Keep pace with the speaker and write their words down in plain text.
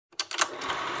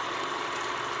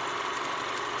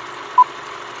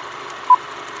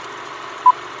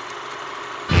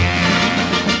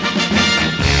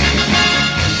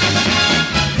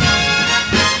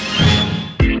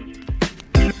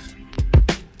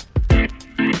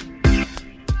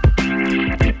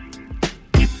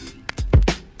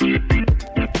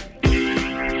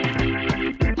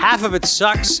Half of it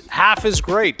sucks, half is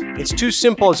great. It's too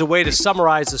simple as a way to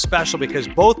summarize the special because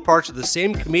both parts are the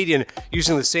same comedian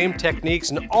using the same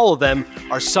techniques, and all of them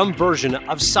are some version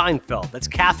of Seinfeld. That's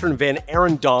Catherine Van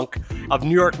Arendonk of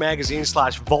New York Magazine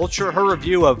 /Vulture. Her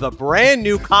review of a brand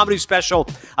new comedy special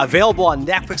available on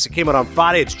Netflix. It came out on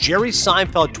Friday. It's Jerry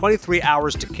Seinfeld, 23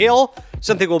 Hours to Kill.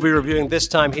 Something we'll be reviewing this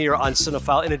time here on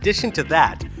Cinephile. In addition to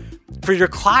that, for your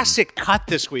classic cut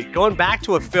this week, going back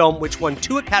to a film which won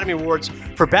 2 Academy Awards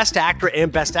for Best Actor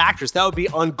and Best Actress. That would be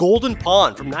On Golden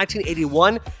Pond from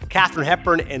 1981, Katharine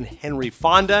Hepburn and Henry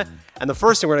Fonda. And the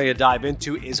first thing we're going to dive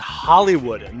into is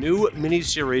Hollywood, a new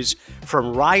miniseries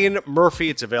from Ryan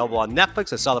Murphy. It's available on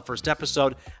Netflix. I saw the first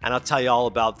episode, and I'll tell you all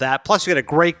about that. Plus, we got a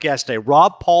great guest today,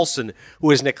 Rob Paulsen,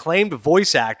 who is an acclaimed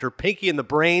voice actor, Pinky and the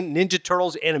Brain, Ninja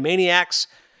Turtles, Animaniacs.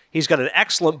 He's got an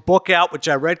excellent book out, which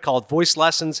I read, called Voice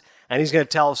Lessons, and he's going to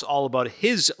tell us all about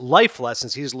his life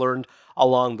lessons he's learned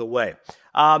along the way.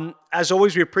 As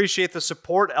always, we appreciate the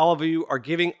support all of you are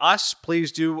giving us.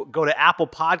 Please do go to Apple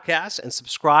Podcasts and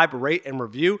subscribe, rate, and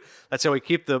review. That's how we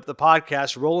keep the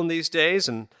podcast rolling these days.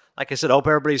 And like I said, I hope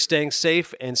everybody's staying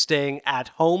safe and staying at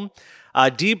home.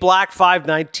 D Black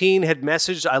 519 had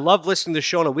messaged, I love listening to the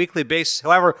show on a weekly basis.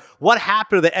 However, what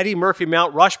happened to the Eddie Murphy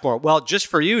Mount Rushmore? Well, just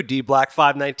for you, D Black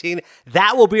 519,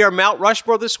 that will be our Mount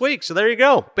Rushmore this week. So there you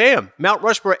go. Bam. Mount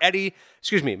Rushmore Eddie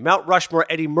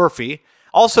Murphy.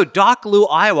 Also, Doc Lou,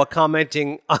 Iowa,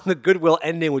 commenting on the Goodwill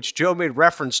ending, which Joe made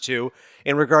reference to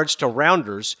in regards to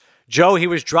Rounders. Joe, he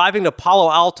was driving to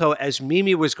Palo Alto as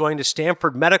Mimi was going to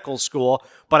Stanford Medical School,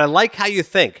 but I like how you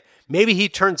think. Maybe he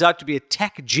turns out to be a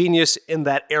tech genius in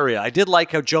that area. I did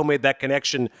like how Joe made that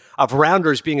connection of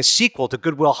Rounders being a sequel to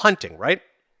Good Will Hunting, right?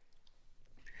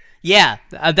 Yeah,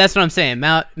 that's what I'm saying.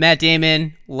 Matt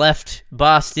Damon left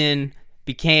Boston,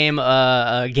 became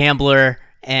a gambler,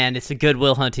 and it's a Good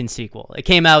Will Hunting sequel. It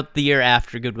came out the year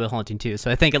after Good Will Hunting 2, so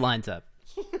I think it lines up.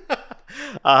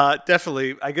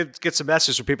 Definitely. I get some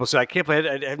messages from people saying, I can't believe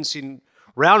I haven't seen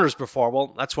Rounders before.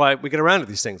 Well, that's why we get around to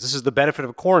these things. This is the benefit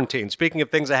of quarantine. Speaking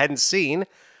of things I hadn't seen,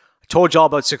 I told you all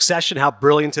about Succession, how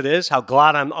brilliant it is, how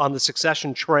glad I'm on the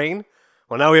Succession train.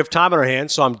 Well, now we have time on our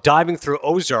hands, so I'm diving through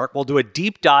Ozark. We'll do a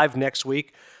deep dive next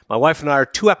week. My wife and I are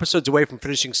 2 episodes away from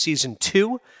finishing Season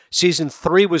 2. Season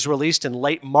 3 was released in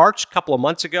late March, a couple of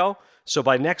months ago. So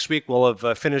by next week, we'll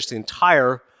have finished the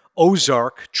entire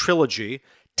Ozark trilogy.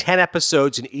 10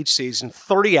 episodes in each season,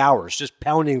 30 hours, just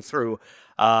pounding through.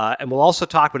 And we'll also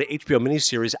talk about an HBO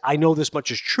miniseries, I Know This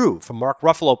Much Is True, from Mark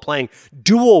Ruffalo playing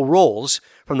dual roles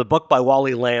from the book by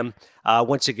Wally Lamb.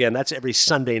 Once again, that's every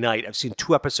Sunday night. I've seen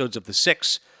 2 episodes of the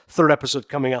 6. Third episode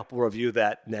coming up. We'll review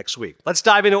that next week. Let's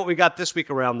dive into what we got this week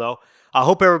around, though. I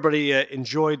hope everybody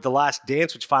enjoyed The Last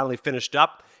Dance, which finally finished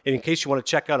up. And in case you want to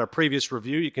check out our previous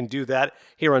review, you can do that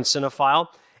here on Cinephile.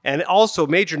 And also,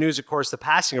 major news, of course, the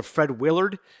passing of Fred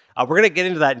Willard. We're going to get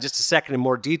into that in just a second in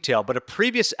more detail, but a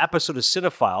previous episode of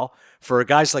Cinephile for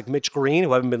guys like Mitch Green,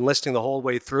 who haven't been listening the whole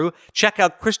way through, check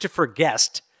out Christopher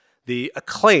Guest, the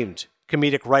acclaimed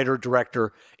comedic writer,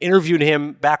 director. Interviewed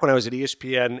him back when I was at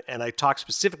ESPN, and I talked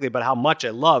specifically about how much I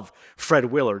love Fred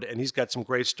Willard, and he's got some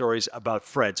great stories about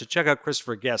Fred. So check out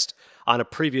Christopher Guest on a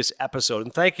previous episode.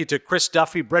 And thank you to Chris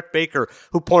Duffy, Brett Baker,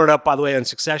 who pointed out, by the way, on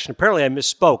Succession. Apparently I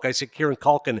misspoke. I said Kieran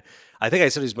Culkin. I think I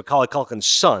said he's Macaulay Culkin's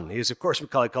son. He is, of course,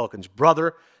 Macaulay Culkin's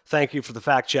brother. Thank you for the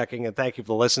fact-checking, and thank you for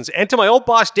the listens. And to my old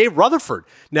boss, Dave Rutherford,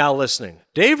 now listening.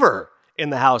 Daver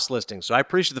in the house listening. So I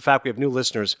appreciate the fact we have new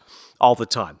listeners all the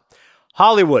time.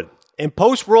 Hollywood. In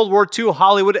post-World War II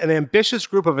Hollywood, an ambitious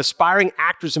group of aspiring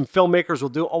actors and filmmakers will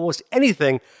do almost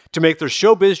anything to make their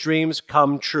showbiz dreams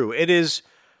come true. It is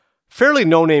fairly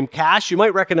no-name cast. You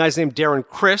might recognize the name Darren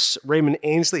Criss, Raymond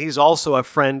Ainsley. He's also a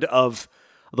friend of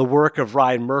the work of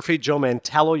Ryan Murphy. Joe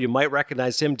Mantello, you might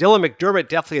recognize him. Dylan McDermott,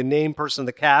 definitely a named person in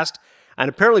the cast. And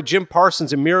apparently Jim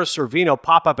Parsons and Mira Sorvino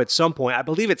pop up at some point. I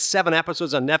believe it's 7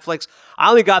 episodes on Netflix. I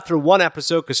only got through 1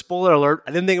 episode because, spoiler alert,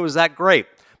 I didn't think it was that great.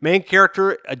 Main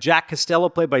character, Jack Costello,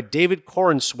 played by David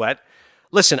Corenswet.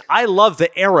 Listen, I love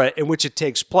the era in which it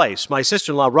takes place. My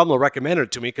sister-in-law, Rumla, recommended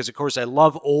it to me because, of course, I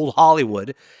love old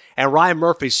Hollywood. And Ryan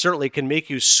Murphy certainly can make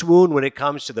you swoon when it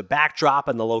comes to the backdrop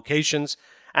and the locations.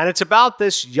 And it's about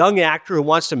this young actor who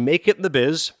wants to make it in the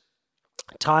biz,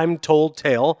 time-told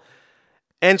tale.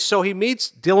 And so he meets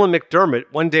Dylan McDermott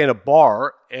one day in a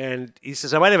bar, and he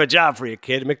says, I might have a job for you,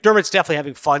 kid. And McDermott's definitely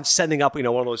having fun sending up, one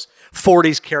of those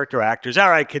 40s character actors. All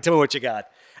right, kid, tell me what you got.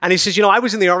 And he says, I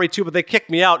was in the Army too, but they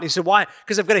kicked me out. And he said, why?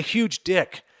 Because I've got a huge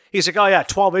dick. He's like, oh yeah,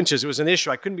 12 inches. It was an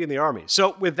issue. I couldn't be in the Army.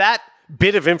 So with that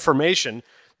bit of information,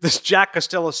 this Jack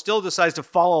Costello still decides to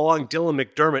follow along Dylan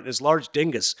McDermott in his large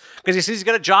dingus because he sees he's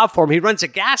got a job for him. He runs a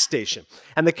gas station.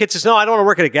 And the kid says, no, I don't want to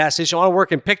work at a gas station. I want to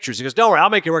work in pictures. He goes, don't worry, I'll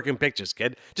make you work in pictures,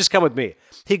 kid. Just come with me.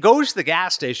 He goes to the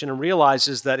gas station and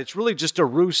realizes that it's really just a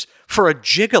ruse for a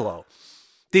gigolo.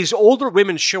 These older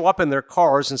women show up in their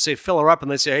cars and say, fill her up. And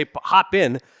they say, hey, hop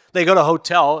in. They go to a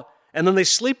hotel and then they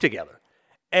sleep together.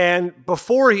 And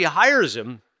before he hires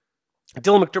him,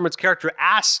 Dylan McDermott's character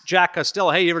asks Jack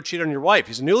Costello, hey, you ever cheated on your wife?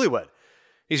 He's a newlywed.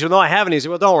 He said, no, I haven't. He said,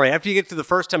 well, don't worry. After you get through the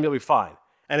first time, you'll be fine.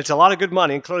 And it's a lot of good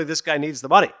money, and clearly this guy needs the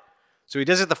money. So he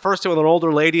does it the first time with an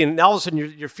older lady, and all of a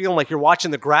sudden you're feeling like you're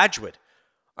watching The Graduate.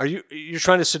 You're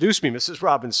trying to seduce me, Mrs.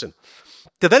 Robinson.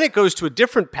 Then it goes to a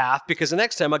different path because the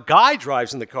next time a guy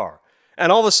drives in the car.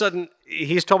 And all of a sudden,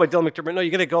 he's told by Dylan McDermott, no,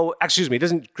 you're going to go, excuse me, he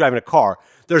doesn't drive in a car.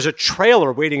 There's a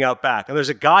trailer waiting out back, and there's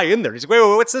a guy in there. He's like,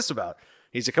 wait, what's this about?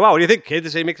 He's like, come on, what do you think, kid? They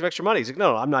say he makes some extra money. He's like,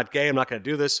 no, I'm not gay. I'm not going to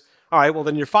do this. All right, well,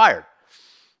 then you're fired.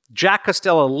 Jack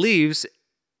Costello leaves,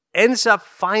 ends up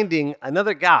finding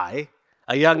another guy,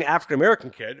 a young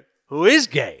African-American kid, who is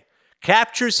gay,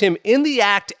 captures him in the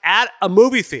act at a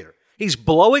movie theater. He's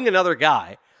blowing another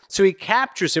guy. So he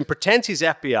captures him, pretends he's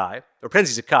FBI, or pretends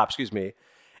he's a cop,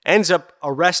 ends up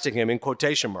arresting him in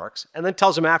quotation marks, and then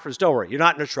tells him afterwards, don't worry, you're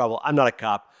not in trouble. I'm not a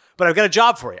cop. But I've got a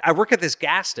job for you. I work at this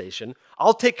gas station.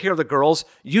 I'll take care of the girls.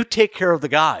 You take care of the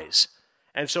guys.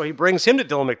 And so he brings him to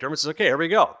Dylan McDermott and says, okay, here we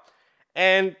go.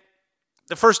 And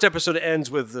the first episode ends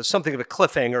with something of a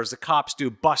cliffhanger as the cops do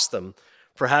bust them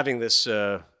for having this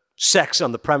sex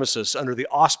on the premises under the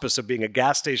auspice of being a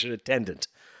gas station attendant.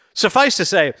 Suffice to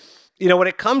say, when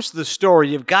it comes to the story,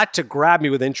 you've got to grab me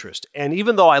with interest. And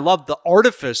even though I love the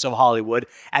artifice of Hollywood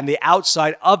and the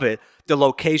outside of it, the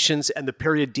locations and the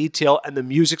period detail and the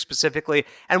music specifically.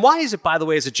 And why is it, by the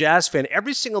way, as a jazz fan,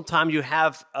 every single time you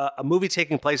have a movie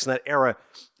taking place in that era,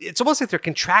 it's almost like they're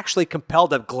contractually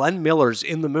compelled to have Glenn Miller's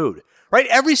In the Mood, right?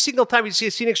 Every single time you see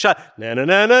a scenic shot,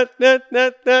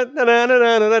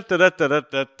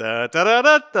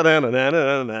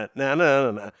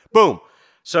 boom.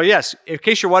 So yes, in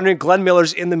case you're wondering, Glenn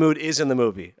Miller's In the Mood is in the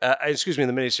movie. In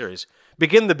the miniseries.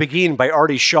 Begin the Begin by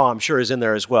Artie Shaw, I'm sure, is in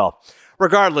there as well.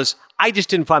 Regardless, I just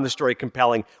didn't find the story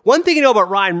compelling. One thing you know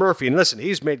about Ryan Murphy, and listen,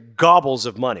 he's made gobbles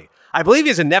of money. I believe he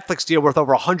has a Netflix deal worth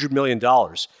over $100 million.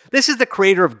 This is the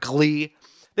creator of Glee.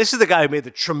 This is the guy who made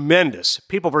the tremendous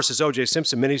People vs. O.J.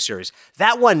 Simpson miniseries.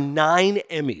 That won 9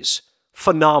 Emmys.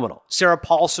 Phenomenal. Sarah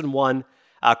Paulson won,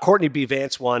 Courtney B.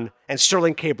 Vance won, and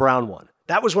Sterling K. Brown won.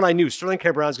 That was when I knew Sterling K.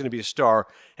 Brown's going to be a star,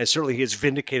 and certainly he has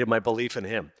vindicated my belief in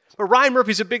him. But Ryan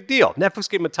Murphy's a big deal. Netflix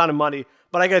gave him a ton of money,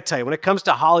 but I got to tell you, when it comes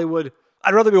to Hollywood,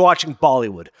 I'd rather be watching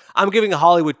Bollywood. I'm giving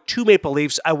Hollywood 2 Maple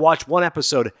Leafs. I watch 1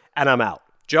 episode, and I'm out.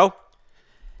 Joe?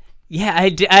 Yeah,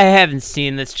 I haven't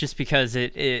seen this just because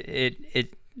the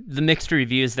mixed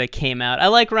reviews that came out. I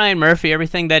like Ryan Murphy.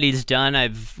 Everything that he's done,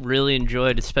 I've really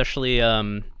enjoyed, especially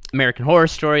American Horror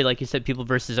Story, like you said, People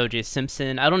vs. O.J.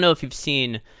 Simpson. I don't know if you've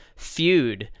seen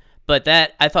Feud, but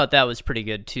I thought that was pretty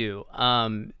good too.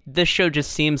 This show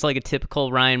just seems like a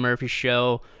typical Ryan Murphy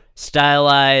show.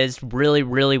 Stylized, really,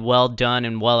 really well done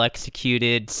and well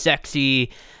executed, sexy,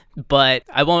 but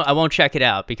I won't check it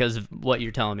out because of what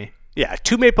you're telling me. Yeah,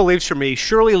 2 Maple Leafs for me.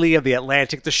 Shirley Lee of The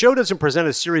Atlantic. The show doesn't present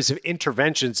a series of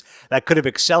interventions that could have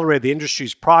accelerated the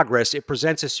industry's progress. It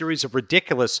presents a series of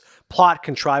ridiculous plot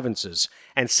contrivances.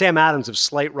 And Sam Adams of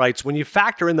Slate writes, when you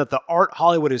factor in that the art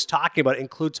Hollywood is talking about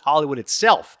includes Hollywood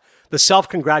itself, the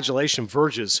self-congratulation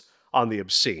verges on the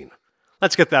obscene.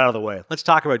 Let's get that out of the way. Let's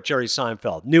talk about Jerry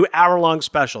Seinfeld. New hour-long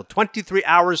special, 23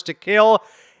 Hours to Kill.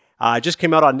 Just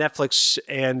came out on Netflix,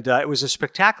 and it was a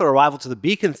spectacular arrival to the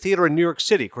Beacon Theater in New York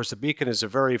City. Of course, the Beacon is a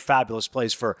very fabulous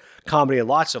place for comedy and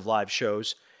lots of live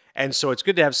shows. And so it's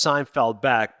good to have Seinfeld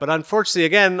back. But unfortunately,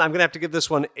 again, I'm going to have to give this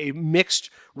one a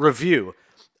mixed review.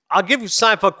 I'll give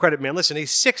Seinfeld credit, man. Listen, he's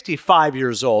 65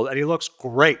 years old, and he looks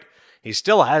great. He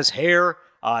still has hair.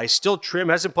 He's still trim,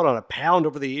 hasn't put on a pound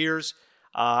over the years.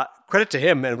 Credit to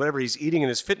him and whatever he's eating in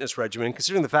his fitness regimen.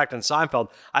 Considering the fact on Seinfeld,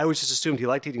 I always just assumed he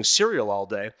liked eating cereal all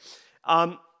day.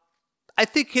 I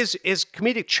think his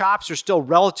comedic chops are still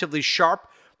relatively sharp,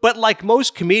 but like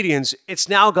most comedians, it's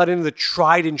now got into the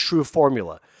tried and true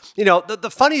formula. You know, the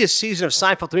funniest season of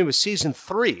Seinfeld to me was season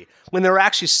 3, when they were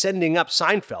actually sending up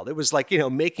Seinfeld. It was like,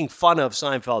 making fun of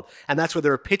Seinfeld, and that's where they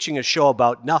were pitching a show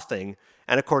about nothing.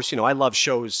 And of course, I love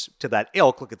shows to that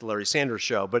ilk. Look at the Larry Sanders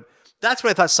Show. But that's what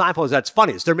I thought Seinfeld was that's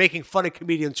funniest. They're making fun of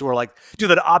comedians who are like, do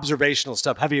that observational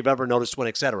stuff. Have you ever noticed when,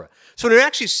 etc. So when you're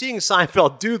actually seeing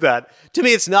Seinfeld do that, to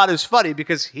me, it's not as funny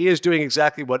because he is doing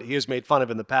exactly what he has made fun of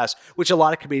in the past, which a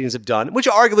lot of comedians have done, which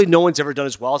arguably no one's ever done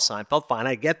as well as Seinfeld. Fine,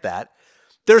 I get that.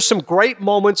 There's some great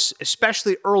moments,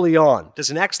 especially early on. There's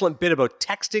an excellent bit about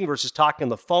texting versus talking on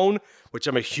the phone, which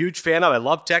I'm a huge fan of. I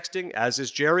love texting, as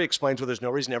is Jerry. Explains why there's no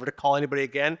reason ever to call anybody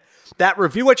again. That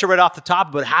review, which I read off the top,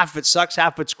 about half of it sucks,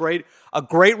 half of it's great. A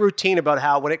great routine about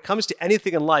how when it comes to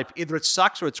anything in life, either it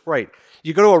sucks or it's great.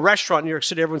 You go to a restaurant in New York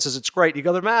City, everyone says it's great. You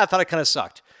go there, man, I thought it kind of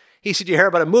sucked. He said, you hear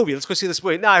about a movie? Let's go see this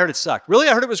movie. No, I heard it sucked. Really?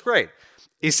 I heard it was great.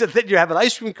 He said, then you have an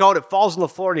ice cream cone, it falls on the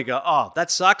floor, and you go, oh, that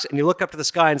sucks. And you look up to the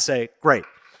sky and say, great.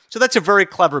 So that's a very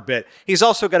clever bit. He's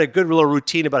also got a good little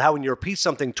routine about how when you repeat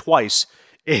something twice,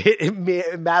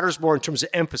 it matters more in terms of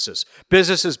emphasis.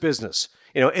 Business is business.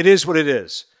 It is what it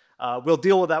is. We'll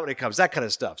deal with that when it comes, that kind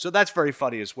of stuff. So that's very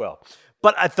funny as well.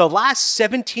 But at the last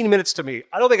 17 minutes to me,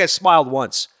 I don't think I smiled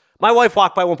once. My wife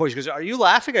walked by one point. She goes, are you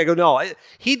laughing? I go, no.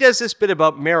 He does this bit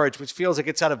about marriage, which feels like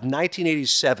it's out of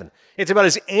 1987. It's about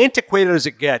as antiquated as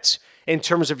it gets in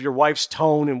terms of your wife's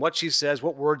tone and what she says,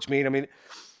 what words mean. I mean,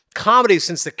 comedy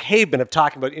since the cavemen of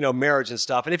talking about, marriage and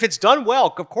stuff. And if it's done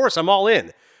well, of course, I'm all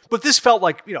in. But this felt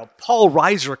like, Paul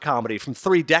Reiser comedy from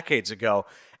 3 decades ago.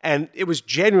 And it was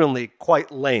genuinely quite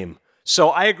lame. So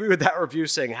I agree with that review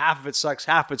saying half of it sucks,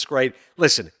 half of it's great.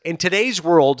 Listen, in today's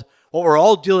world, what we're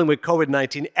all dealing with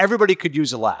COVID-19, everybody could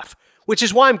use a laugh, which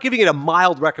is why I'm giving it a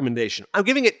mild recommendation. I'm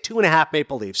giving it 2.5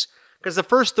 Maple Leafs because the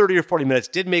first 30 or 40 minutes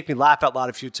did make me laugh out loud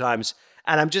a few times.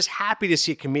 And I'm just happy to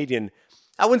see a comedian,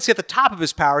 I wouldn't say at the top of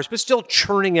his powers, but still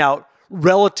churning out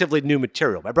relatively new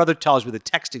material. My brother tells me the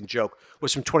texting joke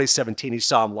was from 2017. He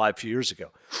saw him live a few years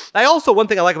ago. One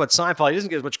thing I like about Seinfeld, he doesn't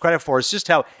get as much credit for, is just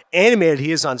how animated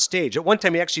he is on stage. At one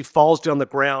time, he actually falls down the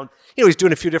ground. He's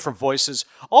doing a few different voices.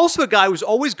 Also a guy who's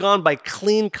always gone by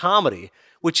clean comedy,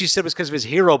 which he said was because of his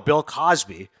hero, Bill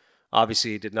Cosby.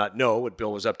 Obviously, he did not know what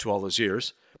Bill was up to all those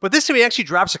years. But this time, he actually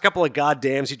drops a couple of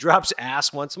goddams. He drops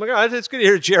ass once. I'm like, oh, it's good to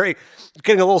hear Jerry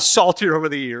getting a little saltier over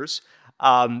the years.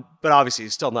 But obviously,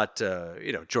 he's still not,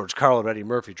 George Carlin or Eddie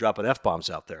Murphy dropping F-bombs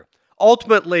out there.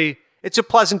 Ultimately, it's a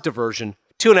pleasant diversion.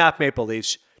 2.5 Maple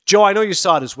Leafs. Joe, I know you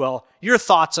saw it as well. Your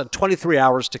thoughts on 23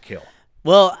 Hours to Kill?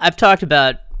 Well, I've talked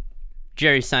about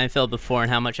Jerry Seinfeld before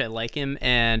and how much I like him.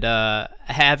 And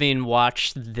having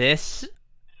watched this,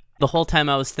 the whole time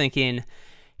I was thinking,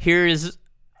 here's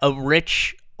a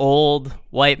rich, old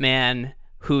white man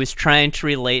who is trying to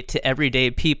relate to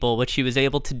everyday people, which he was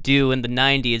able to do in the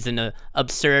 90s in an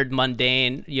absurd,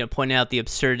 mundane, pointing out the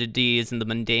absurdities and the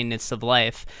mundaneness of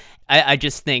life. I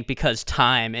just think because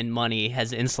time and money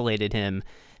has insulated him,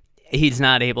 he's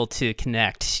not able to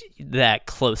connect that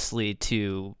closely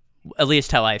to at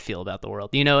least how I feel about the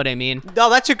world. You know what I mean? No,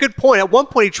 that's a good point. At one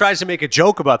point, he tries to make a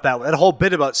joke about that whole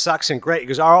bit about sucks and great. He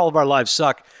goes, all of our lives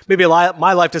suck. Maybe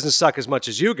my life doesn't suck as much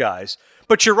as you guys.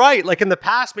 But you're right. Like in the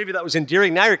past, maybe that was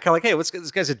endearing. Now you're kind of like, hey,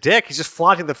 this guy's a dick. He's just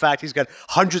flaunting the fact he's got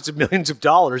hundreds of millions of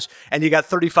dollars, and you got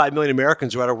 35 million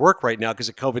Americans who are out of work right now because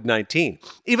of COVID-19.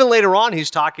 Even later on, he's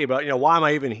talking about, why am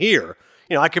I even here?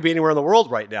 I could be anywhere in the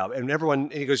world right now.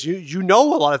 And he goes, you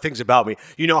know a lot of things about me.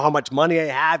 You know how much money I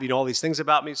have. You know all these things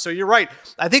about me. So you're right.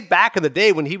 I think back in the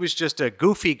day when he was just a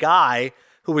goofy guy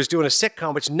who was doing a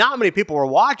sitcom, which not many people were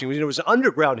watching. It was an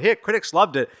underground hit. Critics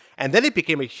loved it. And then it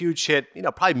became a huge hit,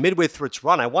 probably midway through its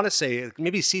run. I want to say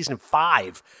maybe season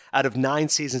 5 out of 9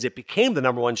 seasons, it became the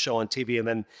number one show on TV. And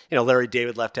then, Larry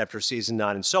David left after season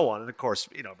 9 and so on. And of course,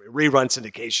 rerun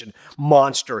syndication,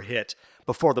 monster hit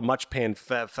before the much panned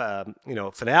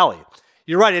finale.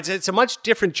 You're right. It's a much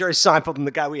different Jerry Seinfeld than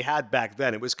the guy we had back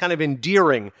then. It was kind of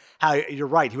endearing how, you're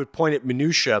right, he would point at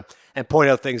minutia and point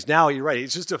out things. Now, you're right,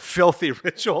 he's just a filthy,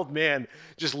 rich old man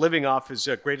just living off his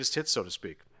greatest hits, so to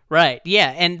speak. Right,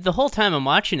 yeah, and the whole time I'm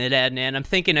watching it, Adnan, I'm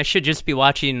thinking I should just be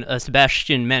watching a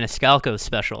Sebastian Maniscalco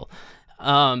special.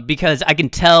 Because I can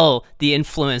tell the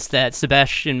influence that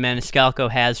Sebastian Maniscalco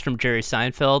has from Jerry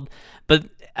Seinfeld, but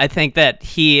I think that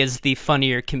he is the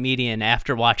funnier comedian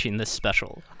after watching this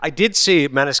special. I did see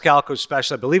Maniscalco's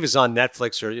special. I believe it's on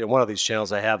Netflix or one of these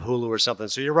channels I have, Hulu or something.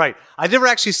 So you're right. I've never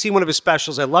actually seen one of his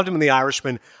specials. I loved him in The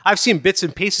Irishman. I've seen bits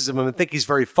and pieces of him and think he's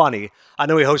very funny. I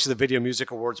know he hosted the Video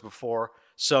Music Awards before.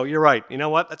 So you're right. You know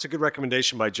what? That's a good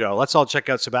recommendation by Joe. Let's all check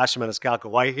out Sebastian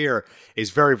Maniscalco. I hear is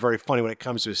very, very funny when it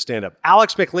comes to his stand-up.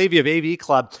 Alex McLevy of AV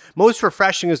Club. Most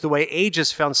refreshing is the way age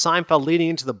has found Seinfeld leaning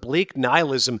into the bleak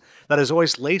nihilism that has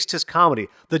always laced his comedy.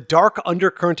 The dark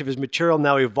undercurrent of his material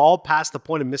now evolved past the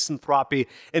point of misanthropy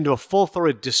into a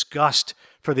full-throated disgust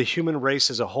for the human race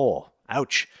as a whole.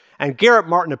 Ouch. And Garrett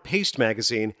Martin of Paste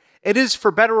Magazine. It is, for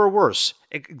better or worse,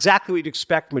 exactly what you'd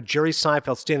expect from a Jerry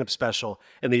Seinfeld stand-up special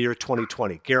in the year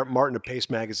 2020. Garrett Martin of Paste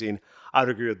Magazine, I would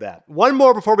agree with that. One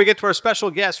more before we get to our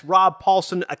special guest, Rob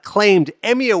Paulsen, acclaimed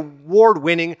Emmy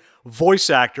Award-winning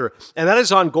voice actor, and that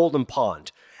is on Golden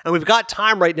Pond. And we've got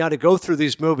time right now to go through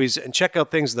these movies and check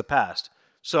out things of the past.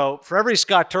 So for every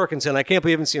Scott Turkinson, I can't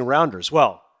believe I haven't seen Rounders.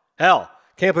 Well, hell,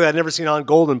 can't believe I've never seen On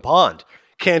Golden Pond.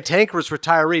 Cantankerous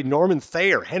retiree Norman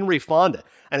Thayer, Henry Fonda,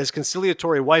 and his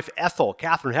conciliatory wife Ethel,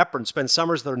 Katharine Hepburn, spend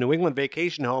summers at their New England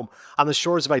vacation home on the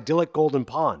shores of idyllic Golden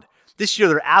Pond. This year,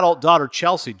 their adult daughter,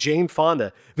 Chelsea, Jane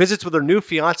Fonda, visits with her new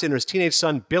fiancé and his teenage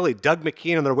son, Billy, Doug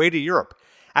McKean, on their way to Europe.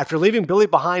 After leaving Billy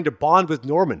behind to bond with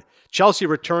Norman, Chelsea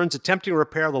returns, attempting to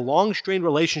repair the long-strained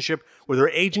relationship with her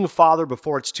aging father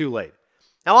before it's too late.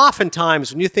 Now,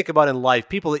 oftentimes, when you think about in life,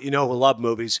 people that you know who love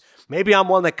movies, maybe I'm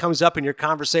one that comes up in your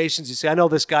conversations. You say, I know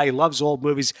this guy, he loves old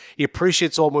movies, he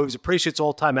appreciates old movies, appreciates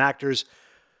old-time actors.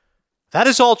 That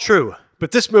is all true,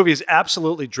 but this movie is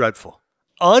absolutely dreadful.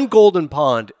 On Golden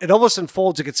Pond, it almost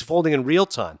unfolds like it's folding in real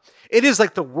time. It is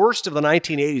like the worst of the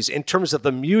 1980s in terms of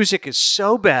the music is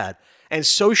so bad and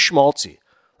so schmaltzy.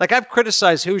 Like, I've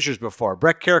criticized Hoosiers before.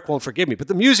 Brett Carrick won't forgive me, but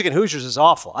the music in Hoosiers is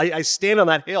awful. I stand on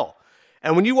that hill.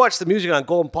 And when you watch the music on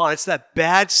Golden Pond, it's that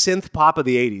bad synth pop of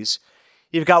the 80s.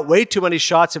 You've got way too many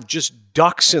shots of just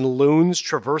ducks and loons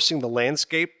traversing the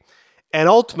landscape. And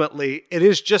ultimately, it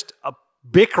is just a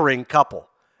bickering couple.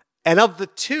 And of the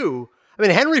two, I mean,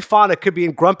 Henry Fonda could be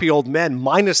in Grumpy Old Men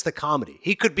minus the comedy.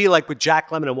 He could be like with Jack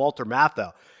Lemmon and Walter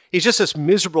Matthau. He's just this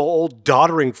miserable old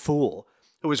doddering fool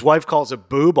who his wife calls a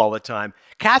boob all the time.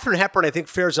 Katharine Hepburn, I think,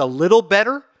 fares a little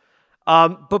better.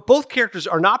 But both characters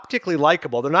are not particularly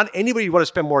likable. They're not anybody you want to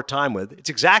spend more time with. It's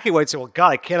exactly why I'd say, well,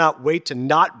 God, I cannot wait to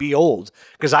not be old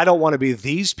because I don't want to be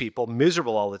these people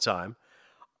miserable all the time.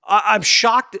 I'm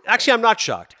shocked. Actually, I'm not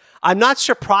shocked. I'm not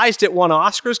surprised it won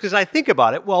Oscars because I think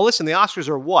about it. Well, listen, the Oscars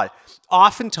are what?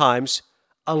 Oftentimes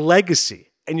a legacy,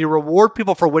 and you reward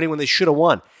people for winning when they should have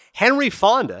won. Henry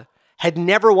Fonda had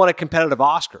never won a competitive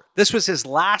Oscar. This was his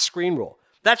last screen role.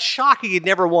 That's shocking he'd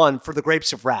never won for The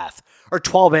Grapes of Wrath or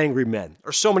 12 Angry Men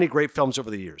or so many great films over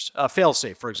the years.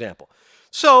 Failsafe, for example.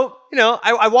 So,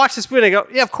 I watched this movie and I go,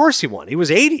 yeah, of course he won. He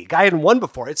was 80. Guy hadn't won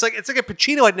before. It's like a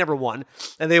Pacino had never won,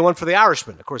 and they won for The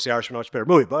Irishman. Of course, The Irishman, a much better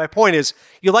movie. But my point is,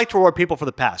 you like to reward people for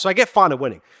the past. So I get Fonda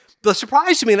winning. The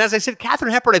surprise to me, and as I said,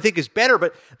 Katharine Hepburn I think is better,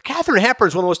 but Katharine Hepburn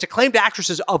is one of the most acclaimed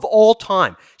actresses of all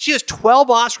time. She has 12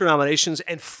 Oscar nominations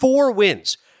and 4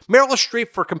 wins. Meryl Streep,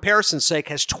 for comparison's sake,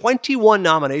 has 21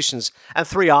 nominations and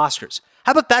 3 Oscars.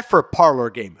 How about that for a parlor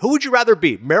game? Who would you rather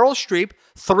be? Meryl Streep,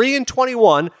 3 and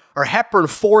 21, or Hepburn,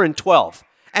 4 and 12?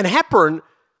 And Hepburn,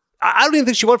 I don't even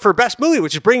think she won for Best Movie,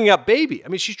 which is Bringing Up Baby. I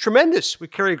mean, she's tremendous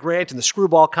with Cary Grant and the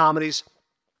screwball comedies.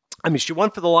 I mean, she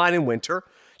won for The Lion in Winter.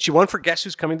 She won for Guess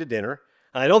Who's Coming to Dinner.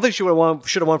 And I don't think she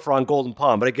should have won for On Golden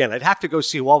Pond. But again, I'd have to go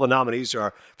see who all the nominees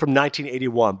are from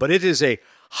 1981. But it is a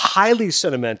highly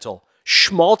sentimental,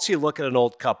 schmaltzy look at an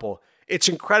old couple. It's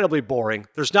incredibly boring.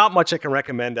 There's not much I can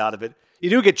recommend out of it. You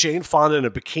do get Jane Fonda in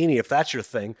a bikini if that's your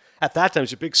thing. At that time,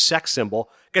 it's a big sex symbol.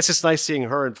 I guess it's nice seeing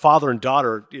her and father and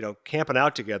daughter, camping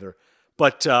out together.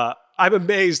 But I'm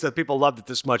amazed that people loved it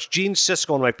this much. Gene Siskel,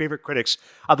 one of my favorite critics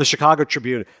of the Chicago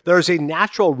Tribune, there is a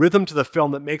natural rhythm to the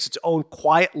film that makes its own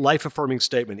quiet, life-affirming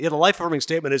statement. The life-affirming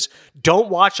statement is, don't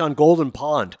watch On Golden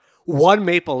Pond. One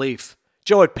maple leaf.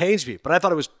 Joe, it pains me, but I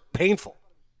thought it was painful.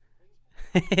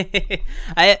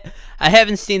 I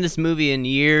haven't seen this movie in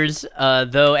years,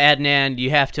 though, Adnan, you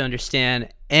have to understand,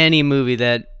 any movie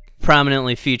that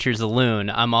prominently features a loon,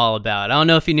 I'm all about. I don't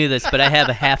know if you knew this, but I have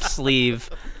a half sleeve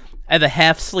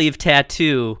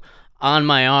tattoo on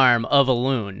my arm of a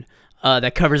loon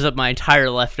that covers up my entire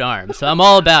left arm. So I'm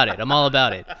all about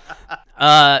it.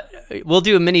 We'll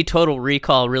do a mini Total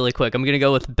Recall really quick. I'm going to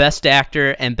go with Best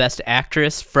Actor and Best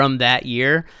Actress from that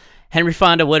year. Henry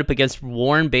Fonda went up against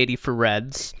Warren Beatty for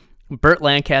Reds, Burt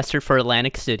Lancaster for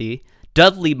Atlantic City,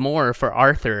 Dudley Moore for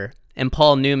Arthur, and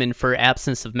Paul Newman for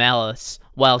Absence of Malice,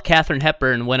 while Katharine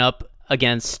Hepburn went up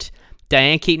against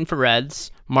Diane Keaton for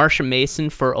Reds, Marsha Mason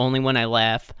for Only When I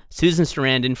Laugh, Susan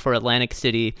Sarandon for Atlantic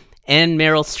City, and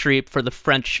Meryl Streep for The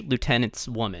French Lieutenant's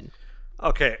Woman.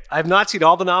 Okay, I've not seen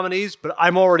all the nominees, but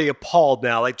I'm already appalled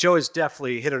now. Like, Joe has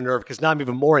definitely hit a nerve because now I'm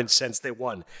even more incensed they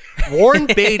won. Warren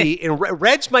Beatty, in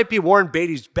Reds might be Warren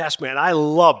Beatty's best man. I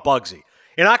love Bugsy.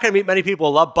 You're not going to meet many people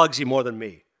who love Bugsy more than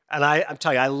me. And I'm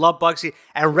telling you, I love Bugsy,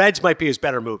 and Reds might be his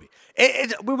better movie.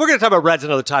 We're going to talk about Reds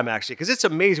another time, actually, because it's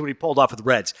amazing what he pulled off with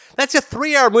Reds. That's a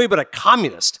 3-hour movie about a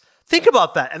communist. Think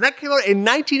about that. And that came out in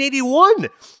 1981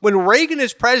 when Reagan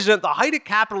is president, the height of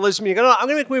capitalism. You go, I'm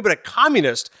going to make a movie about a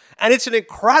communist, and it's an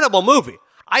incredible movie.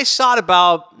 I saw it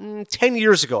about 10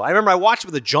 years ago. I remember I watched it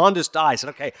with a jaundiced eye. I said,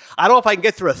 okay, I don't know if I can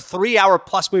get through a 3-hour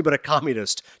plus movie about a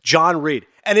communist, John Reed.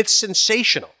 And it's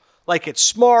sensational. Like, it's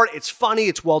smart, it's funny,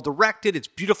 it's well-directed, it's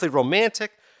beautifully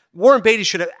romantic. Warren Beatty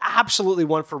should have absolutely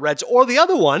won for Reds. Or the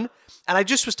other one, And I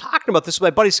just was talking about this with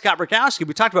my buddy Scott Murkowski.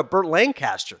 We talked about Burt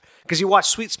Lancaster because he watched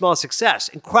Sweet Smell of Success.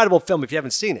 Incredible film if you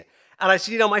haven't seen it. And I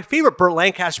said, my favorite Burt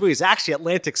Lancaster movie is actually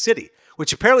Atlantic City,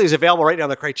 which apparently is available right now on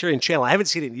the Criterion Channel. I haven't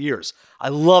seen it in years. I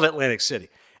love Atlantic City.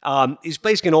 He's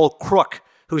basically an old crook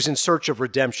who's in search of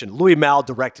redemption. Louis Malle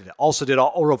directed it. Also did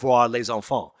Au revoir, les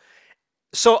enfants.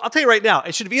 So I'll tell you right now,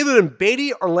 it should have either been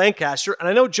Beatty or Lancaster. And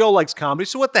I know Joe likes comedy,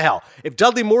 so what the hell? If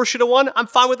Dudley Moore should have won, I'm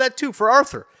fine with that too for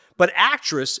Arthur. But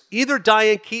actress, either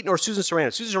Diane Keaton or Susan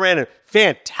Sarandon. Susan Sarandon,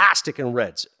 fantastic in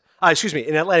Reds.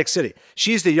 In Atlantic City.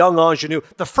 She's the young ingenue.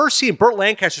 The first scene, Burt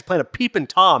Lancaster's playing a peeping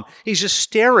Tom. He's just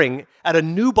staring at a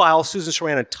nubile Susan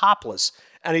Sarandon topless,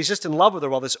 and he's just in love with her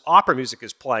while this opera music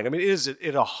is playing. I mean, it is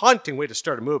a haunting way to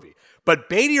start a movie. But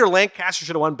Beatty or Lancaster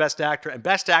should have won Best Actor, and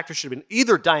Best Actor should have been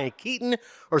either Diane Keaton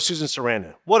or Susan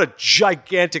Sarandon. What a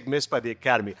gigantic miss by the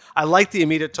Academy. I like the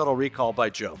immediate Total Recall by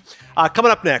Joe.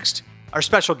 Coming up next, our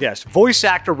special guest, voice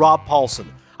actor Rob Paulsen.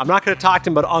 I'm not going to talk to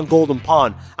him about On Golden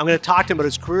Pond. I'm going to talk to him about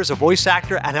his career as a voice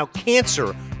actor and how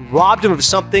cancer robbed him of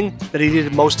something that he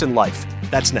needed most in life.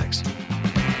 That's next.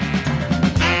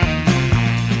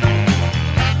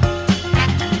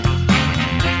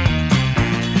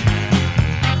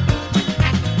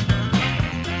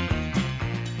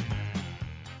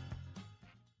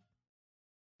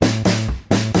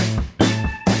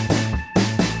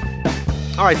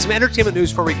 All right, some entertainment news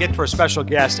before we get to our special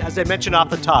guest. As I mentioned off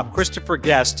the top, Christopher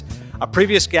Guest, a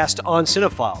previous guest on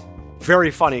Cinephile. Very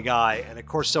funny guy, and of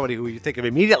course somebody who you think of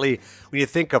immediately when you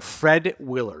think of Fred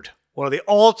Willard, one of the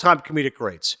all-time comedic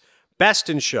greats.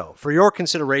 Best in Show. For your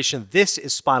consideration, this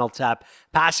is Spinal Tap,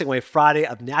 passing away Friday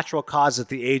of natural causes at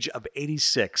the age of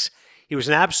 86. He was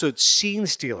an absolute scene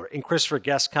stealer in Christopher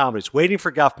Guest comedies. Waiting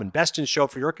for Guffman, Best in Show,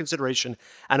 For Your Consideration,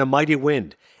 and A Mighty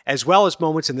Wind, as well as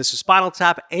moments in This is Spinal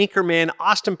Tap, Anchorman,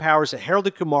 Austin Powers, and Harold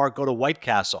and Kumar Go to White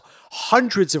Castle.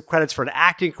 Hundreds of credits for an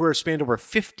acting career spanned over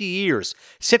 50 years.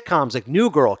 Sitcoms like New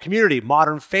Girl, Community,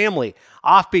 Modern Family,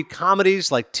 offbeat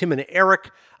comedies like Tim and Eric,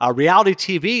 reality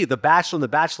TV, The Bachelor and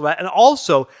The Bachelorette, and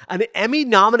also an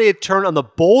Emmy-nominated turn on The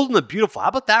Bold and the Beautiful. How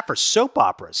about that for soap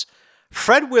operas?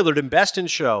 Fred Willard in Best in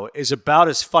Show is about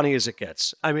as funny as it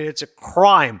gets. I mean, it's a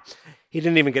crime he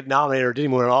didn't even get nominated or didn't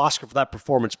even win an Oscar for that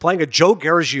performance, playing a Joe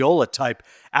Garagiola type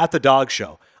at the dog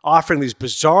show, offering these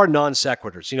bizarre non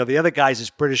sequiturs. The other guy's this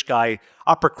British guy,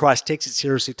 upper crust, takes it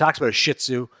seriously, talks about a Shih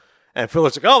Tzu, and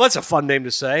Phil's like, oh, that's a fun name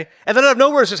to say. And then out of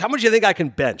nowhere says, how much do you think I can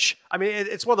bench? I mean,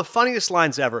 it's one of the funniest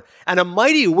lines ever. And A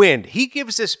Mighty Wind, he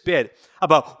gives this bit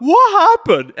about what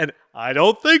happened, and I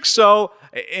don't think so.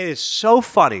 It is so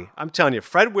funny. I'm telling you,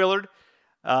 Fred Willard,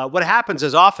 what happens,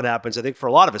 as often happens, I think for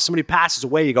a lot of us, somebody passes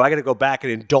away, you go, I got to go back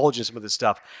and indulge in some of this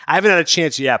stuff. I haven't had a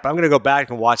chance yet, but I'm going to go back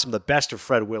and watch some of the best of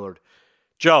Fred Willard.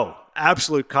 Joe,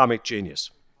 absolute comic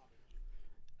genius.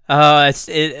 When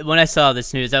I saw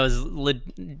this news, I was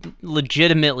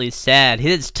legitimately sad.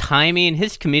 His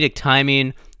comedic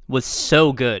timing was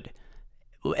so good.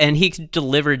 And he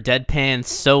delivered deadpan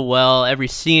so well. Every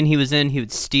scene he was in, he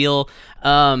would steal.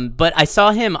 But I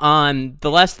saw him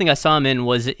the last thing I saw him in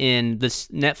was in this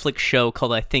Netflix show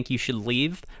called I Think You Should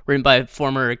Leave, written by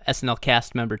former SNL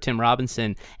cast member Tim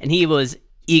Robinson. And he was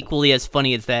equally as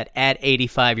funny as that at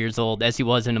 85 years old as he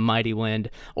was in A Mighty Wind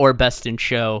or Best in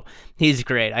Show. He's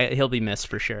great. He'll be missed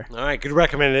for sure. All right, good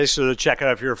recommendation to check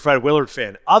out if you're a Fred Willard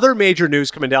fan. Other major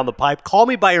news coming down the pipe. Call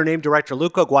Me By Your Name director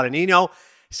Luca Guadagnino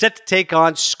set to take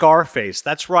on Scarface.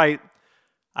 That's right.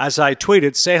 As I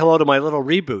tweeted, say hello to my little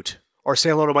reboot, or say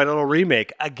hello to my little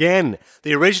remake. Again,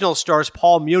 the original stars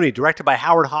Paul Muni, directed by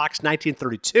Howard Hawks,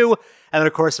 1932, and then,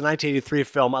 of course, the 1983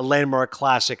 film, a landmark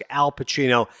classic, Al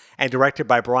Pacino, and directed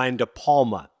by Brian De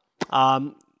Palma.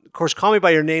 Of course, Call Me By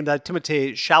Your Name, that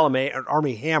Timothée Chalamet and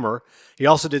Armie Hammer. He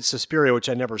also did Suspiria, which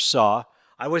I never saw.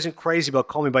 I wasn't crazy about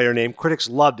Call Me By Your Name. Critics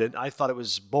loved it. I thought it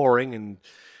was boring and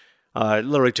it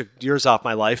literally took years off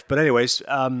my life. But anyways,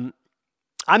 I'm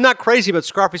not crazy about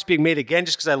Scarface being made again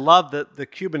just because I love the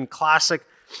Cuban classic.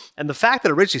 And the fact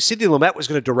that originally Sidney Lumet was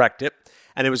going to direct it,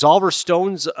 and it was Oliver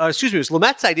Stone's, it was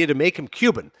Lumet's idea to make him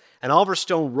Cuban. And Oliver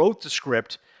Stone wrote the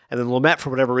script, and then Lumet, for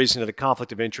whatever reason, had a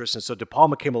conflict of interest. And so De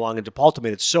Palma came along, and De Palma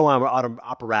made it so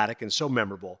operatic and so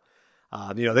memorable.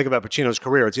 Think about Pacino's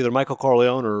career. It's either Michael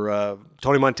Corleone or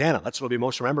Tony Montana. That's what he'll be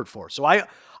most remembered for. So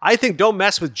I think don't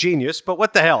mess with genius, but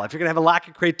what the hell? If you're going to have a lack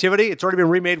of creativity, it's already been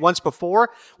remade once before.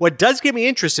 What does get me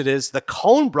interested is the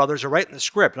Coen brothers are writing the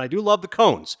script, and I do love the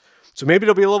Coens. So maybe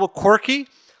it'll be a little quirky, a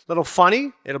little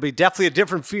funny. It'll be definitely a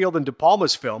different feel than De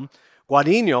Palma's film.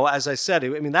 Guadagnino, as I said,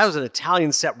 that was an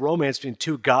Italian set romance between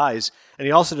two guys, and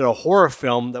he also did a horror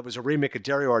film that was a remake of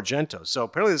Dario Argento. So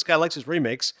apparently this guy likes his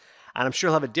remakes, and I'm sure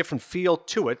he'll have a different feel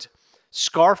to it.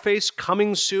 Scarface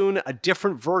coming soon, a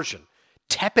different version.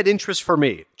 Tepid interest for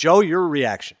me. Joe, your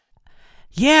reaction?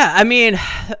 Yeah, I mean,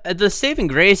 the saving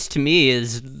grace to me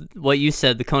is what you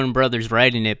said, the Coen brothers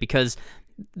writing it, because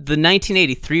the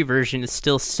 1983 version is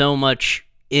still so much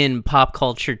in pop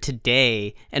culture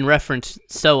today and referenced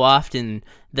so often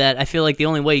that I feel like the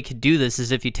only way you could do this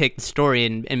is if you take the story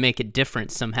and make it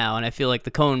different somehow, and I feel like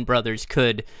the Coen brothers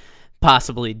could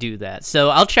possibly do that. So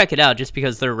I'll check it out just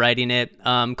because they're writing it.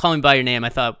 Call Me By Your Name I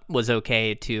thought was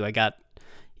okay too.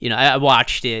 I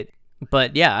watched it,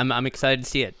 but yeah, I'm excited to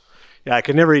see it. Yeah, I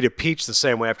could never eat a peach the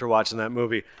same way after watching that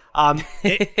movie.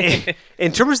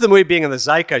 In terms of the movie being in the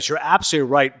zeitgeist, you're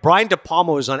absolutely right. Brian De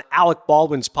Palma was on Alec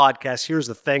Baldwin's podcast, Here's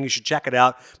the Thing. You should check it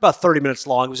out. About 30 minutes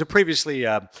long. It was a previously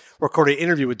recorded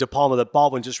interview with De Palma that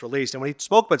Baldwin just released. And when he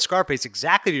spoke about Scarface,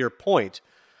 exactly to your point,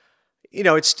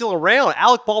 it's still around.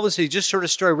 Alec Baldwin said he just heard a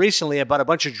story recently about a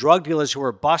bunch of drug dealers who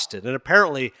were busted. And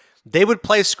apparently, they would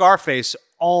play Scarface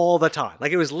all the time.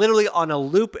 Like, it was literally on a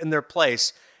loop in their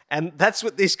place. And that's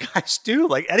what these guys do.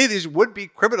 Like, any of these would-be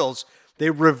criminals, they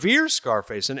revere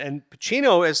Scarface. And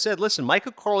Pacino has said, listen,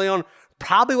 Michael Corleone,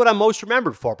 probably what I'm most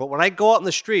remembered for. But when I go out in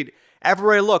the street,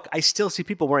 everywhere I look, I still see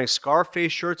people wearing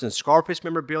Scarface shirts and Scarface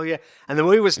memorabilia. And the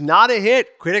movie was not a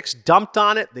hit. Critics dumped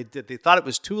on it. They thought it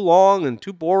was too long and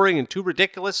too boring and too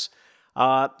ridiculous.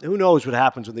 Who knows what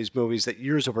happens with these movies that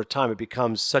years over time it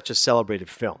becomes such a celebrated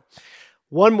film.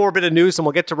 One more bit of news, and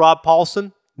we'll get to Rob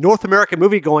Paulsen. North American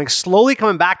moviegoing slowly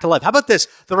coming back to life. How about this?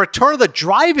 The return of the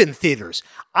drive-in theaters.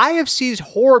 IFC's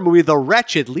horror movie, The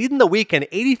Wretched, leading the weekend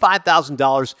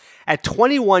 $85,000 at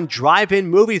 21 drive-in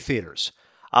movie theaters.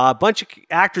 A bunch of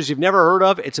actors you've never heard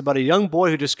of. It's about a young boy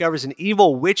who discovers an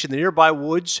evil witch in the nearby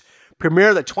woods. Premiere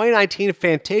at the 2019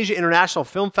 Fantasia International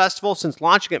Film Festival since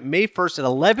launching it May 1st at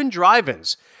 11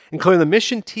 drive-ins, including the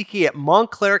Mission Tiki at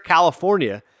Montclair,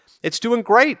 California. It's doing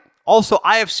great. Also,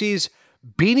 IFC's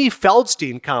Beanie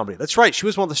Feldstein comedy. That's right. She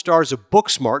was one of the stars of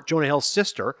Booksmart, Jonah Hill's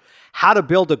sister. How to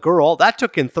Build a Girl. That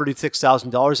took in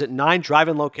 $36,000 at 9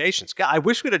 drive-in locations. God, I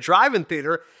wish we had a drive-in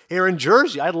theater here in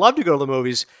Jersey. I'd love to go to the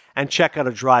movies and check out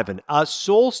a drive-in.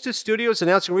 Solstice Studios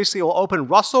announcing recently it will open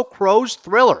Russell Crowe's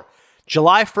Thriller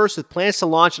July 1st with plans to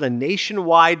launch on a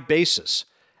nationwide basis.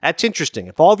 That's interesting.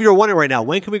 If all of you are wondering right now,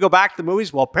 when can we go back to the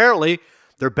movies? Well, apparently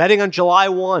they're betting on July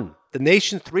 1. The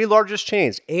nation's 3 largest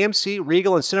chains, AMC,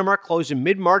 Regal, and Cinemark, closed in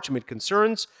mid-March amid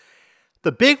concerns.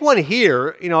 The big one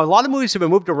here, a lot of movies have been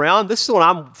moved around. This is the one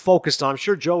I'm focused on. I'm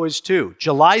sure Joe is too.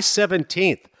 July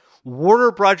 17th,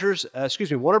 Warner Brothers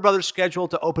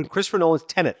scheduled to open Christopher Nolan's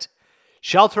Tenet.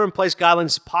 Shelter-in-place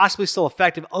guidelines possibly still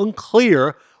effective,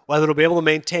 unclear whether it'll be able to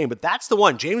maintain. But that's the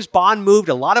one. James Bond moved.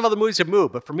 A lot of other movies have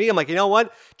moved. But for me, I'm like, you know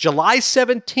what? July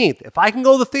 17th, if I can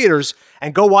go to the theaters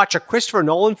and go watch a Christopher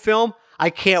Nolan film, I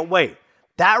can't wait.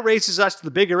 That raises us to the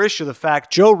bigger issue of the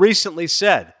fact Joe recently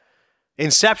said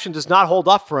Inception does not hold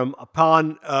up for him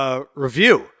upon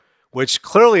review, which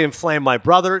clearly inflamed my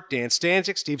brother, Dan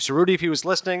Stanzik, Steve Cerruti, if he was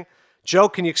listening. Joe,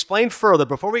 can you explain further,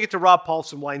 before we get to Rob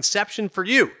Paulsen, why Inception for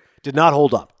you did not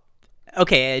hold up?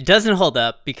 Okay, it doesn't hold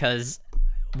up because,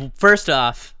 first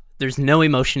off, there's no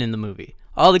emotion in the movie.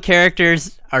 All the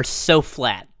characters are so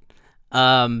flat.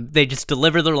 They just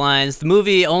deliver their lines. The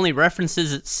movie only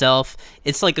references itself.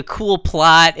 It's like a cool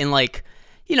plot, and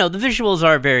the visuals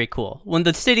are very cool. When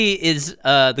the city is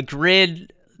the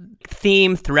grid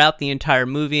theme throughout the entire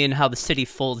movie and how the city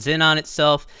folds in on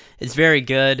itself is very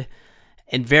good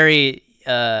and very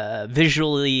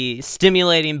visually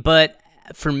stimulating. But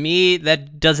for me,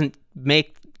 that doesn't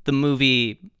make the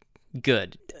movie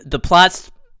good. The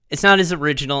plot's, it's not as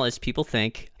original as people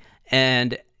think,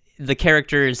 and the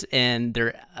characters and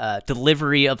their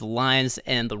delivery of the lines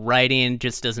and the writing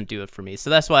just doesn't do it for me. So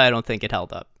that's why I don't think it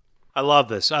held up. I love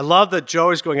this. I love that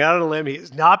Joe is going out on a limb. He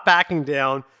is not backing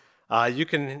down. You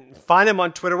can find him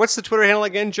on Twitter. What's the Twitter handle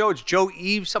again, Joe? It's Joe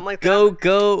E, something like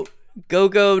that?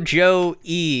 Go Joe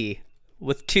E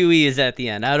with 2 E's at the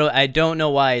end. I don't know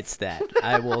why it's that.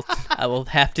 I will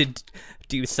have to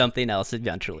do something else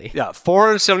eventually. Yeah,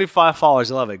 475 followers.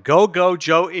 I love it. Go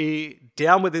Joe E.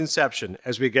 Down with Inception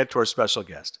as we get to our special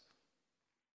guest.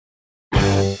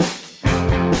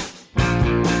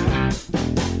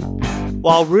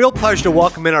 Well, real pleasure to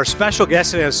welcome in our special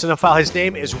guest today on Cinephile. His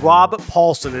name is Rob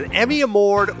Paulsen, an Emmy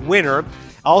Award winner.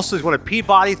 Also, he's won a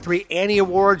Peabody, 3 Annie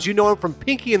Awards. You know him from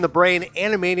Pinky and the Brain,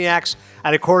 Animaniacs,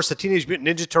 and of course, the Teenage Mutant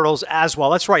Ninja Turtles as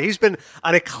well. That's right. He's been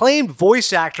an acclaimed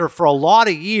voice actor for a lot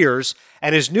of years.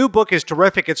 And his new book is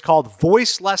terrific. It's called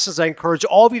Voice Lessons. I encourage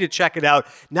all of you to check it out.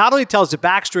 Not only tells the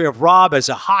backstory of Rob as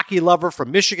a hockey lover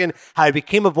from Michigan, how he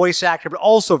became a voice actor, but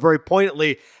also very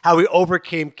poignantly how he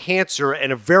overcame cancer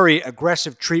and a very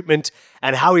aggressive treatment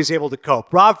and how he's able to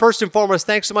cope. Rob, first and foremost,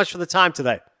 thanks so much for the time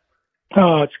today.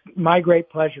 Oh, it's my great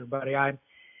pleasure, buddy. I'm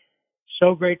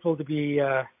so grateful to be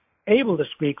able to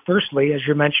speak, firstly, as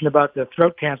you mentioned about the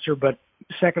throat cancer, but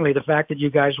secondly, the fact that you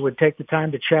guys would take the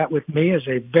time to chat with me is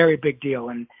a very big deal.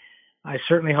 And I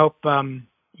certainly hope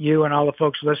you and all the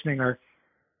folks listening are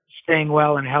staying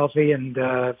well and healthy. And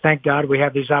thank God we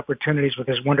have these opportunities with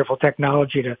this wonderful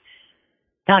technology to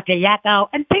talk to Yakko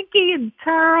and Pinky and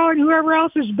Carl and whoever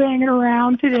else is banging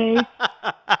around today.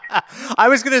 I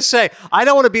was going to say, I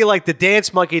don't want to be like the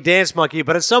dance monkey,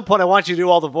 but at some point I want you to do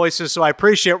all the voices, so I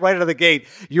appreciate right out of the gate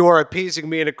you are appeasing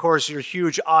me and, of course, your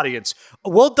huge audience.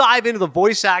 We'll dive into the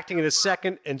voice acting in a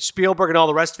second and Spielberg and all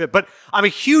the rest of it, but I'm a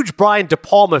huge Brian De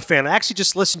Palma fan. I actually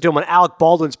just listened to him on Alec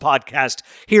Baldwin's podcast,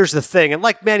 Here's the Thing, and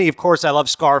like many, of course, I love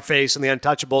Scarface and The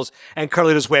Untouchables and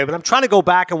Carlito's Way, but I'm trying to go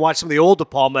back and watch some of the old De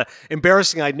Palma.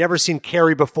 Embarrassing, I'd never seen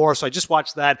Carrie before, so I just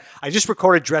watched that. I just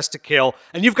recorded Dress to Kill,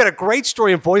 and you've got a great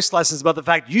story in Voice Lessons about the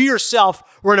fact you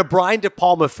yourself were in a Brian De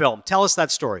Palma film. Tell us that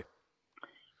story.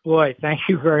 Boy, thank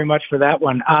you very much for that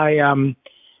one. I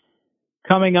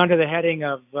coming under the heading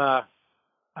of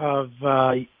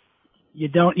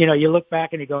you look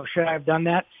back and you go, should I have done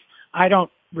that? I don't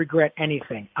regret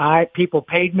anything. People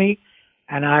paid me,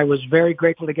 and I was very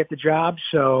grateful to get the job,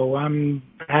 so I'm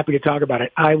happy to talk about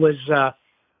it. I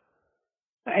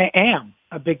am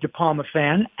a big De Palma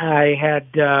fan. I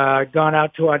had gone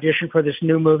out to audition for this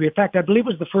new movie. In fact, I believe it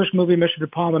was the first movie Mr. De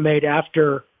Palma made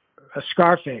after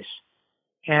Scarface,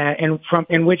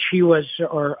 in which he was,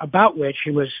 or about which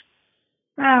he was,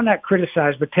 not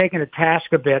criticized, but taken to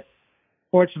task a bit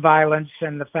for its violence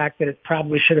and the fact that it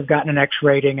probably should have gotten an X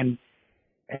rating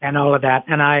and all of that.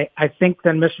 And I think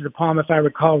then Mr. De Palma, if I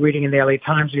recall reading in the LA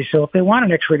Times, he said, if they want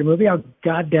an X-rated movie, I'll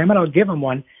give them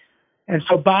one. And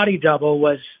so Body Double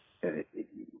was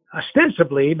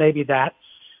ostensibly maybe that.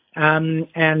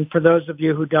 And for those of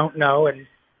you who don't know,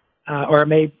 or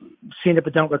may have seen it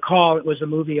but don't recall, it was a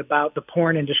movie about the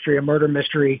porn industry, a murder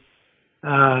mystery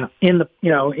in the,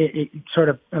 sort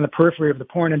of on the periphery of the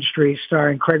porn industry,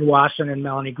 starring Craig Wasson and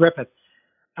Melanie Griffith.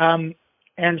 And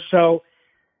so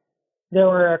there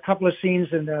were a couple of scenes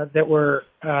that were,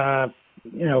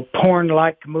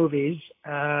 porn-like movies,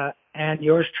 and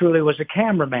yours truly was a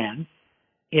cameraman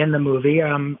in the movie.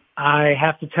 I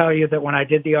have to tell you that when I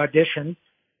did the audition,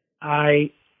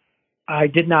 I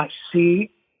did not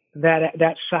see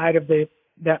that side of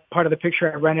that part of the picture.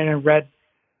 I ran in and read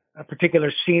a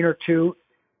particular scene or two,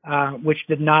 which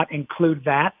did not include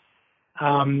that.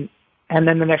 And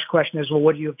then the next question is, well,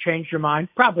 would you have changed your mind?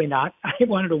 Probably not. I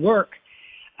wanted to work.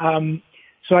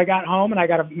 So I got home and I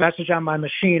got a message on my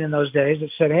machine in those days that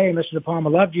said, hey, Mr. De Palma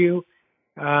loved you.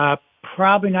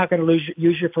 Probably not going to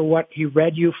use you for what he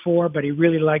read you for, but he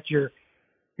really liked your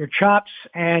chops,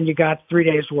 and you got 3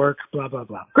 days work, blah, blah,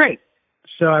 blah. Great.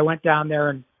 So I went down there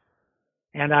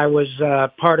and I was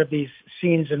part of these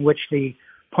scenes in which the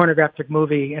pornographic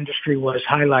movie industry was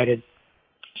highlighted.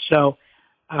 So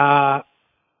I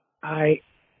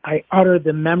uttered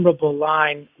the memorable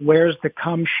line, "Where's the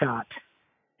cum shot?"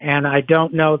 And I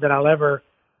don't know that I'll ever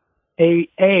be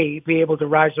able to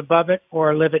rise above it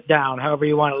or live it down, however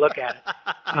you want to look at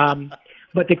it.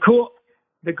 But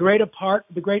the great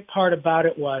part about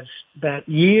it was that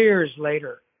years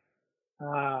later,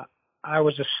 I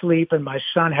was asleep and my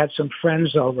son had some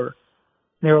friends over.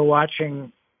 They were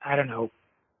watching, I don't know,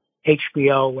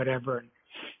 HBO, whatever. And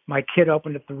my kid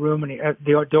opened up the room and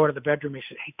the door to the bedroom. He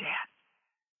said, "Hey, Dad,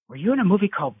 were you in a movie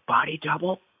called Body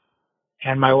Double?"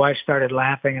 And my wife started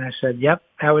laughing, and I said, "Yep,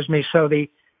 that was me." So the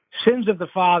sins of the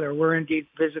father were indeed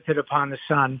visited upon the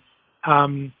son.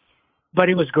 But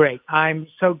it was great. I'm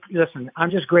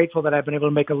just grateful that I've been able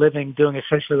to make a living doing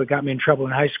essentially what got me in trouble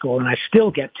in high school, and I still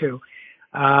get to.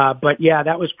 But yeah,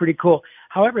 that was pretty cool.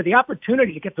 However, the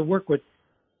opportunity to get to work with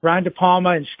Brian De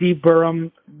Palma and Steve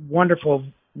Burham, wonderful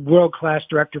world-class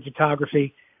director of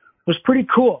photography, was pretty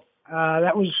cool.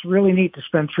 That was really neat to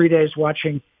spend 3 days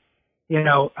watching,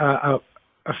 a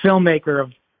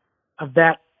filmmaker of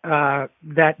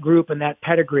that group and that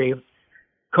pedigree,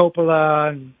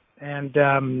 Coppola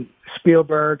and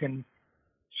Spielberg and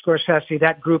Scorsese,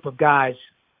 that group of guys,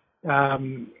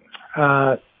 De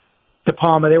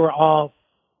Palma, they were all,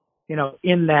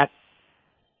 in that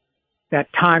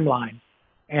timeline.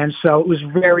 And so it was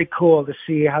very cool to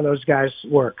see how those guys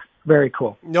work. very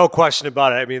cool. No question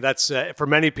about it. I mean, that's for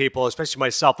many people, especially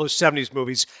myself, those 70s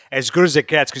movies, as good as it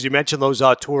gets, because you mentioned those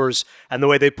auteurs and the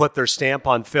way they put their stamp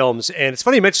on films. And it's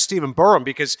funny you mentioned Stephen Burham,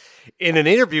 because in an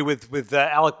interview with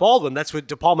Alec Baldwin, that's what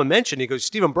De Palma mentioned. He goes,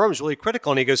 Stephen Burham is really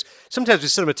critical. And he goes, sometimes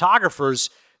with cinematographers,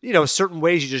 certain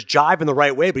ways you just jive in the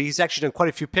right way, but he's actually done quite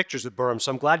a few pictures with Burham.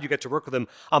 So I'm glad you got to work with him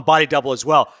on Body Double as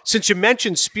well. Since you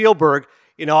mentioned Spielberg,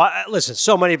 listen,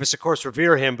 so many of us, of course,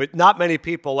 revere him, but not many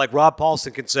people like Rob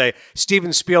Paulson can say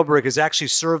Steven Spielberg has actually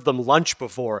served them lunch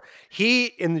before. He,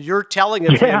 in your telling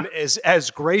of him, is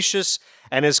as gracious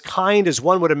and as kind as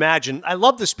one would imagine. I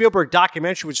love the Spielberg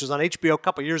documentary, which was on HBO a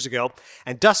couple years ago,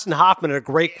 and Dustin Hoffman had a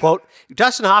great quote.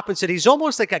 Dustin Hoffman said he's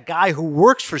almost like a guy who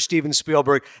works for Steven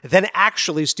Spielberg than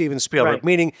actually Steven Spielberg, right.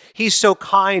 Meaning he's so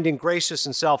kind and gracious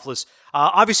and selfless.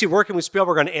 Obviously, working with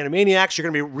Spielberg on Animaniacs, you're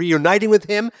going to be reuniting with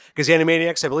him because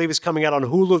Animaniacs, I believe, is coming out on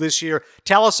Hulu this year.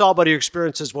 Tell us all about your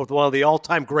experiences with one of the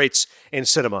all-time greats in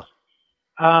cinema.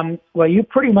 Well, you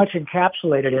pretty much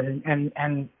encapsulated it,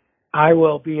 and I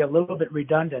will be a little bit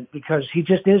redundant because he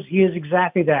is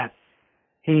exactly that.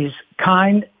 He's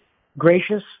kind,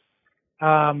 gracious,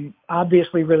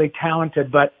 obviously really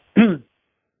talented, but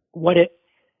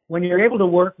when you're able to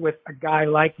work with a guy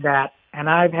like that, and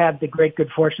I've had the great good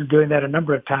fortune of doing that a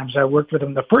number of times. I worked with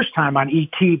him the first time on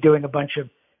E.T. doing a bunch of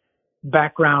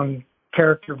background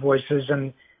character voices.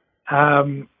 And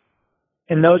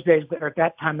in those days, at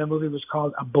that time, the movie was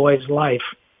called A Boy's Life.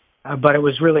 But it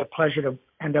was really a pleasure to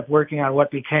end up working on what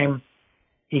became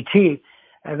E.T.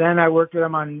 And then I worked with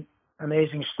him on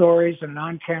Amazing Stories and an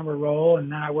on-camera role. And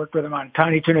then I worked with him on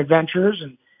Tiny Toon Adventures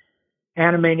and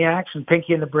Animaniacs and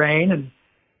Pinky and the Brain and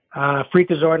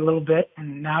Freakazoid a little bit,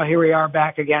 and now here we are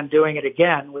back again doing it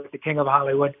again with the King of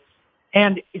Hollywood.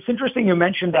 And it's interesting you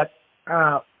mentioned that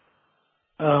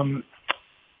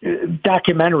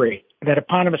documentary, that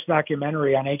eponymous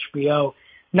documentary on HBO.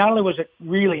 Not only was it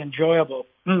really enjoyable,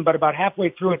 but about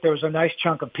halfway through it, there was a nice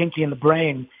chunk of Pinky and the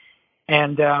Brain.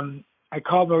 And I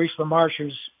called Maurice LaMarche,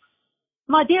 who's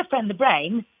my dear friend, the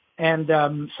Brain,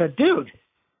 and said, dude,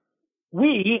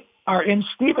 we are in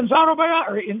Steven's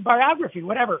autobiography, in biography,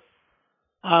 whatever.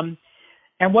 And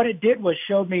what it did was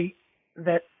showed me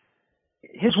that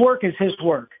his work is his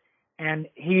work, and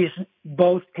he's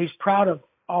proud of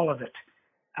all of it.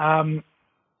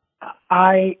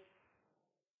 I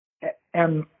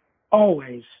am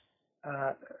always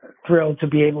thrilled to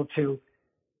be able to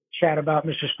chat about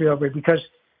Mr. Spielberg, because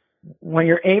when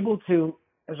you're able to,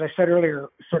 as I said earlier,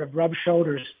 sort of rub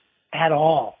shoulders at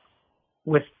all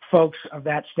with folks of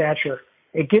that stature,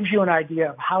 it gives you an idea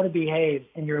of how to behave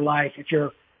in your life if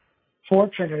you're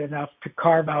fortunate enough to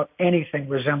carve out anything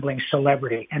resembling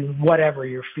celebrity and whatever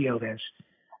your field is.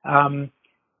 And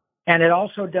it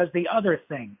also does the other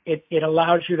thing. It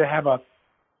allows you to have a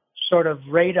sort of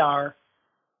radar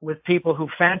with people who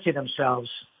fancy themselves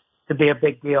to be a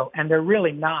big deal, and they're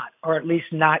really not, or at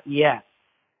least not yet.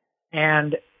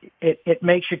 And it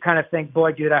makes you kind of think,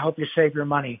 boy, dude, I hope you save your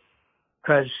money,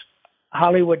 because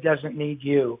Hollywood doesn't need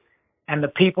you. And the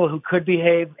people who could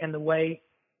behave in the way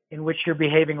in which you're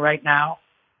behaving right now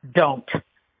don't.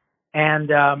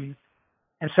 And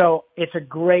so it's a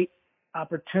great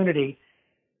opportunity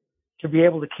to be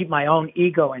able to keep my own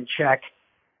ego in check.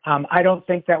 I don't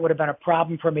think that would have been a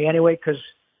problem for me anyway, because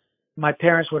my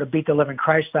parents would have beat the living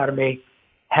Christ out of me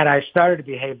had I started to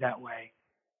behave that way.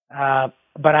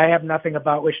 But I have nothing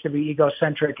about which to be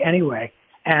egocentric anyway.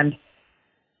 And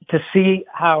to see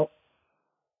how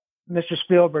Mr.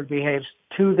 Spielberg behaves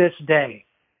to this day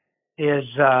is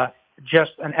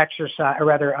just an exercise, or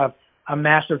rather a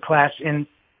master class in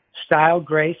style,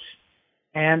 grace,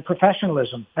 and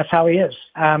professionalism. That's how he is.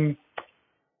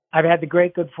 I've had the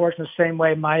great good fortune the same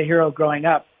way my hero growing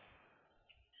up.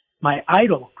 My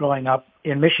idol growing up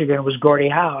in Michigan was Gordie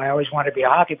Howe. I always wanted to be a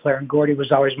hockey player, and Gordie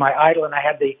was always my idol, and I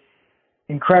had the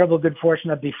incredible good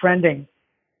fortune of befriending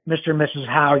Mr. and Mrs.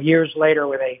 Howe years later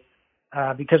with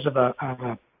because of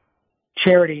a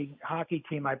charity hockey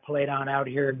team I played on out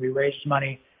here, and we raised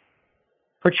money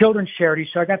for children's charity.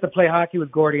 So I got to play hockey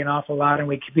with Gordie an awful lot, and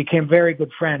we became very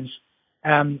good friends.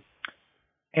 And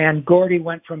Gordie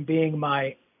went from being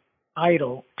my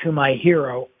idol to my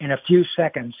hero in a few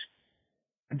seconds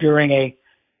during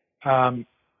an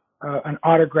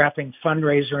autographing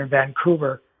fundraiser in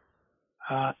Vancouver,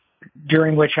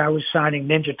 during which I was signing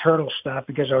Ninja Turtle stuff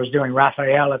because I was doing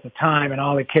Raphael at the time, and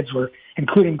all the kids were,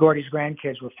 including Gordie's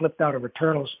grandkids, were flipped out over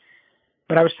turtles.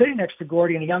 But I was sitting next to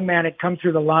Gordie, and a young man had come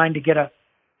through the line to get a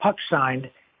puck signed,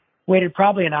 waited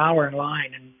probably an hour in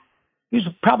line, and he was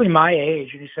probably my age,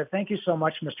 and he said, "Thank you so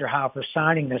much, Mr. Howe, for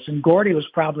signing this." And Gordie was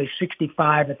probably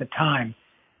 65 at the time.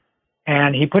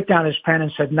 And he put down his pen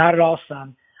and said, "Not at all,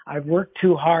 son. I've worked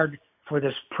too hard for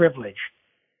this privilege."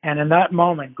 And in that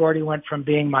moment, Gordy went from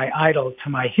being my idol to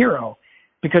my hero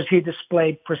because he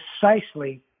displayed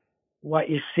precisely what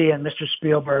you see in Mr.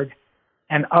 Spielberg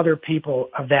and other people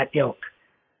of that ilk.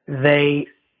 They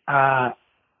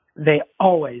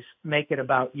always make it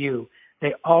about you.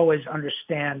 They always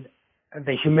understand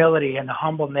the humility and the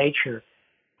humble nature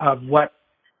of what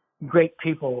great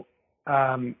people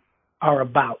are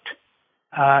about.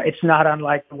 It's not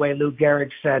unlike the way Lou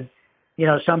Gehrig said,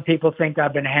 some people think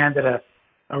I've been handed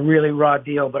a really raw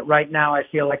deal, but right now I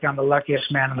feel like I'm the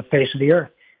luckiest man on the face of the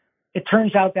earth. It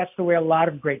turns out that's the way a lot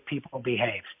of great people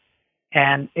behave.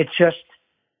 And it just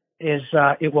is,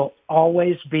 it will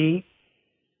always be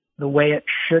the way it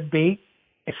should be.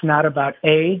 It's not about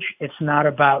age. It's not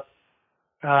about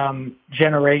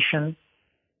generation.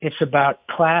 It's about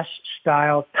class,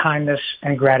 style, kindness,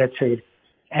 and gratitude.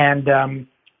 And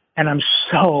I'm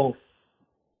so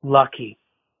lucky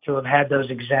to have had those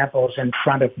examples in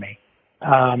front of me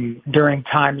during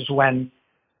times when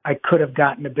I could have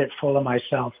gotten a bit full of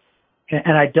myself.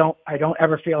 And I don't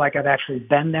ever feel like I've actually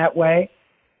been that way,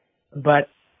 but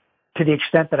to the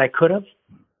extent that I could have,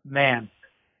 man,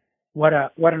 what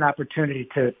an opportunity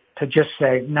to just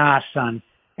say, "Nah, son,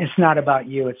 it's not about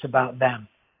you, it's about them."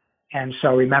 And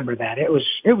so remember that. It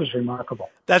was remarkable.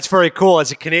 That's very cool.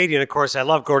 As a Canadian, of course, I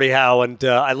love Gordie Howe, and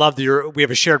I love that we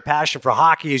have a shared passion for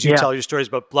hockey, as you tell your stories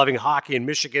about loving hockey in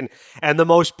Michigan. And the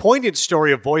most poignant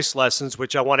story of Voice Lessons,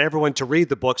 which I want everyone to read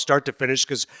the book start to finish,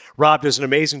 because Rob does an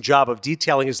amazing job of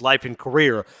detailing his life and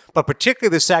career, but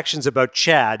particularly the sections about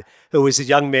Chad, who is a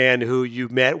young man who you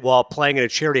met while playing in a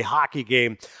charity hockey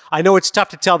game. I know it's tough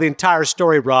to tell the entire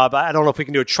story, Rob. I don't know if we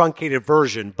can do a truncated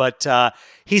version, but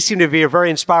he seemed to be a very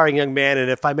inspiring young man. And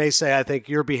if I may say, I think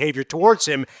your behavior towards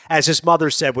him, as his mother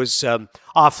said, was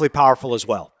awfully powerful as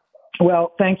well.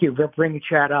 Well, thank you for bringing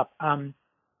Chad up. I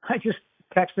just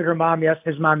texted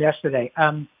his mom yesterday,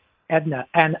 Edna,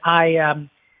 and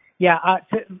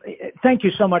thank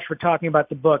you so much for talking about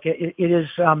the book. It is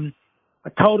a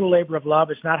total labor of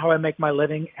love. It's not how I make my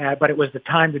living, but it was the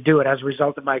time to do it as a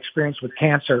result of my experience with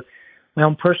cancer, my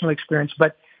own personal experience.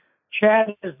 But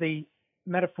Chad is the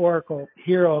metaphorical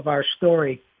hero of our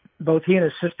story. Both he and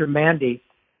his sister Mandy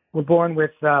were born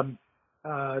with Duchenne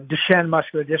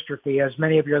muscular dystrophy. As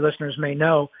many of your listeners may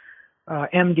know,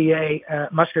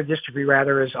 MDA, muscular dystrophy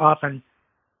rather, is often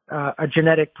a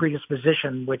genetic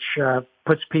predisposition which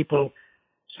puts people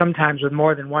sometimes with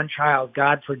more than one child,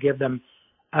 God forgive them,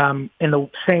 in the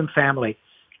same family,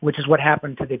 which is what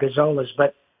happened to the Gazzolas.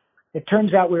 But it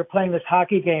turns out we were playing this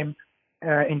hockey game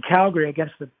in Calgary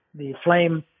against the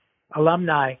Flame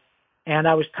alumni, and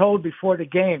I was told before the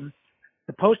game,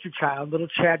 the poster child, little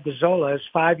Chad Gazzola, is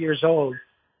 5 years old,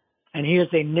 and he is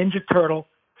a Ninja Turtle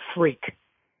freak.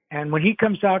 And when he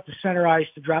comes out to center ice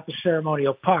to drop a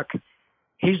ceremonial puck,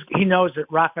 he knows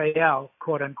that Raphael,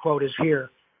 quote unquote, is here.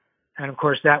 And of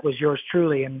course, that was yours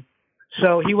truly. And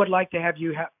so he would like to have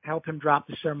you help him drop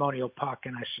the ceremonial puck.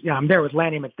 And I'm there with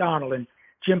Lanny McDonald and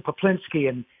Jim Poplinski,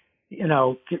 and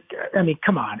I mean,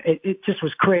 come on, it just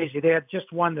was crazy. They had just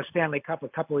won the Stanley Cup a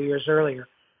couple of years earlier,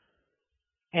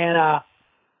 and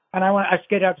I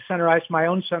skated out to center ice. My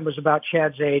own son was about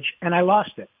Chad's age, and I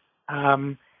lost it.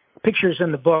 Pictures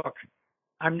in the book.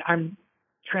 I'm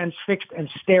transfixed and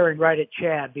staring right at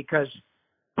Chad because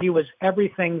he was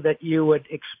everything that you would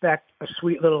expect a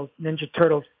sweet little Ninja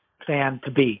Turtle fan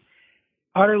to be.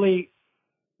 Utterly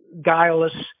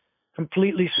guileless,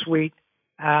 completely sweet,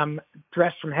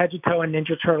 dressed from head to toe in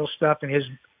Ninja Turtle stuff in his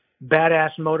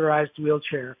badass motorized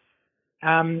wheelchair.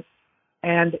 And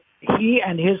he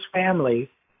and his family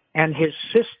and his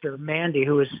sister, Mandy,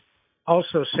 who has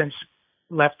also since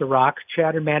left the Rock.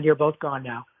 Chad and Mandy are both gone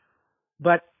now.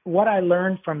 But what I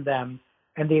learned from them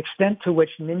and the extent to which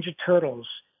Ninja Turtles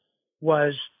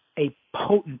was a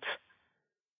potent,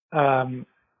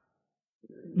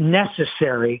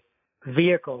 necessary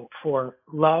vehicle for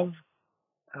love,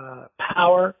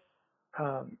 power,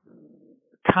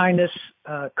 kindness,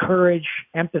 courage,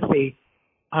 empathy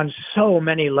on so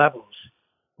many levels,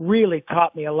 really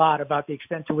taught me a lot about the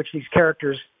extent to which these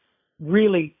characters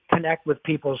really connect with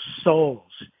people's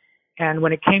souls. And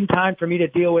when it came time for me to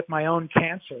deal with my own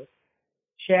cancer,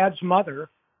 Chad's mother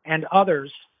and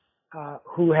others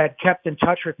who had kept in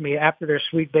touch with me after their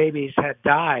sweet babies had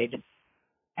died,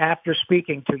 after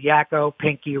speaking to Yakko,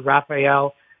 Pinky,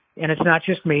 Raphael, and it's not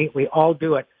just me, we all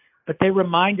do it, but they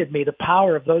reminded me the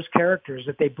power of those characters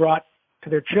that they brought to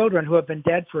their children who have been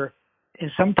dead for,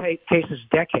 in some cases,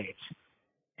 decades.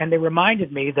 And they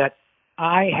reminded me that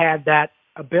I had that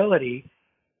ability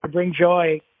to bring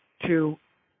joy to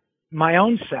my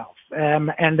own self, and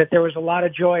that there was a lot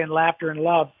of joy and laughter and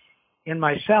love in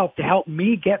myself to help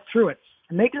me get through it.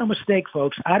 And make no mistake,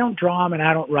 folks, I don't draw them and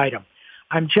I don't write them.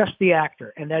 I'm just the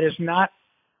actor, and that is not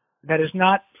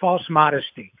false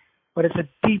modesty, but it's a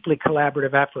deeply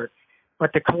collaborative effort.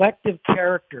 But the collective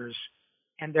characters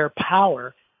and their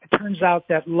power, it turns out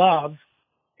that love,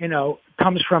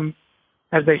 comes from,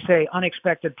 as they say,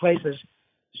 unexpected places.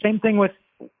 Same thing with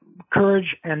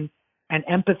courage and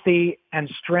empathy and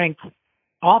strength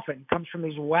often comes from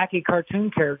these wacky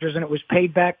cartoon characters, and it was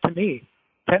paid back to me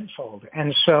tenfold.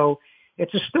 And so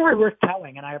it's a story worth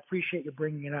telling, and I appreciate you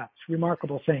bringing it up. It's a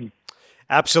remarkable thing.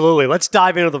 Absolutely. Let's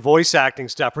dive into the voice acting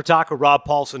stuff. We're talking Rob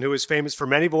Paulsen, who is famous for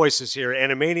many voices here.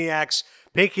 Animaniacs,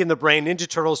 Pinky and the Brain, Ninja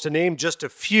Turtles, to name just a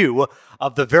few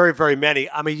of the very, very many.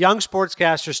 I'm a young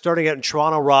sportscaster starting out in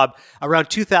Toronto, Rob, around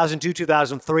 2002,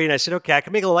 2003. And I said, okay, I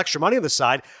can make a little extra money on the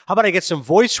side. How about I get some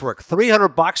voice work?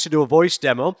 $300 to do a voice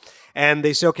demo. And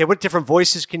they say, okay, what different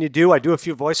voices can you do? I do a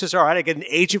few voices. All right, I get an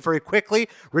agent very quickly.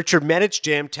 Richard Medich,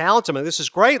 Jam Talent. I mean, this is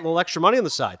great. A little extra money on the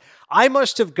side. I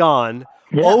must have gone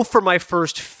for my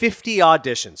first 50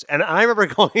 auditions. And I remember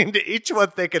going into each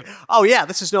one thinking, oh, yeah,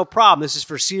 this is no problem. This is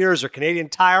for Sears or Canadian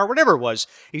Tire, whatever it was.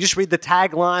 You just read the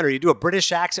tagline or you do a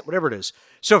British accent, whatever it is.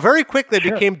 So very quickly I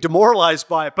became demoralized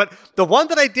by it. But the one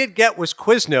that I did get was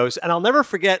Quiznos, and I'll never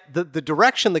forget the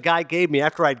direction the guy gave me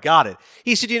after I'd got it.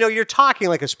 He said, you're talking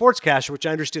like a sportscaster, which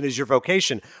I understand is your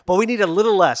vocation, but we need a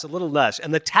little less, a little less.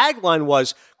 And the tagline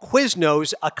was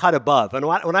Quiznos, a cut above. And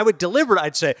when I would deliver it,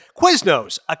 I'd say,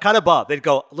 Quiznos, a cut above. They'd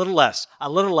go, a little less, a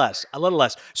little less, a little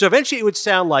less. So eventually it would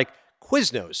sound like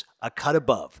Quiznos, a cut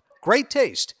above. Great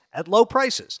taste at low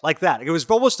prices, like that. It was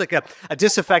almost like a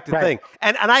disaffected thing.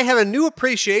 And I have a new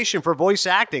appreciation for voice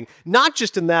acting, not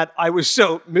just in that I was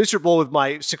so miserable with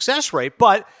my success rate,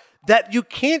 but that you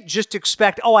can't just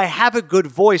expect, I have a good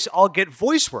voice, I'll get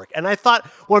voice work. And I thought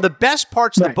one of the best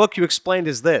parts of the book you explained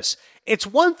is this. It's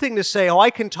one thing to say, I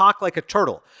can talk like a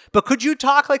turtle, but could you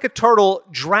talk like a turtle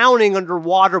drowning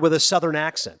underwater with a Southern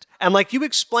accent? And like you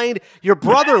explained, your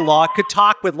brother-in-law could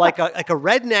talk with like a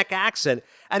redneck accent.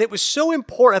 And it was so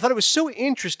important. I thought it was so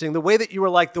interesting the way that you were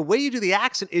like, the way you do the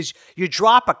accent is you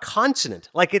drop a consonant.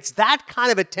 Like it's that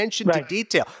kind of attention to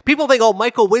detail. People think,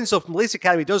 Michael Winslow from Police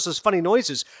Academy does those funny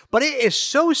noises, but it is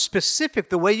so specific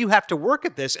the way you have to work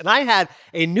at this. And I had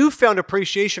a newfound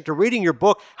appreciation to reading your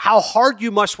book, how hard you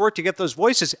must work to get those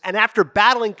voices. And after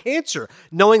battling cancer,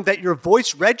 knowing that your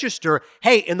voice register,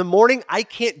 hey, in the morning, I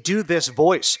can't do this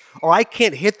voice, or I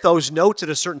can't hit those notes at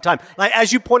a certain time. Like,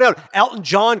 as you point out, Elton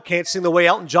John can't sing the way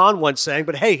Elton John once sang,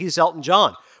 but hey, he's Elton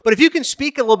John. But if you can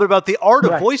speak a little bit about the art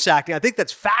of voice acting, I think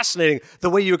that's fascinating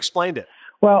the way you explained it.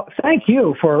 Well, thank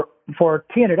you for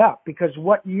teeing it up, because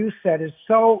what you said is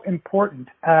so important.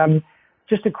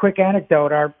 Just a quick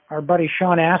anecdote. Our buddy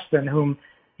Sean Astin, whom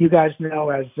you guys know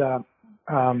as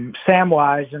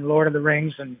Samwise in Lord of the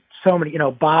Rings, and so many,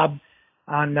 Bob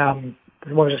on,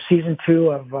 what was it, season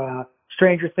 2 of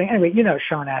Stranger Things. Anyway,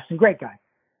 Sean Astin, great guy.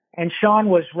 And Sean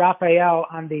was Raphael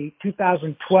on the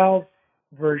 2012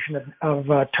 version of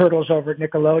Turtles over at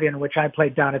Nickelodeon, in which I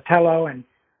played Donatello, and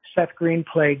Seth Green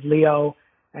played Leo,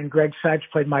 and Greg Sipes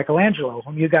played Michelangelo,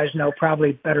 whom you guys know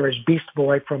probably better as Beast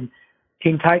Boy from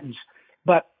Teen Titans.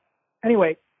 But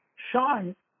anyway,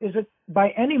 Sean is,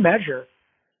 by any measure,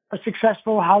 a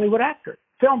successful Hollywood actor,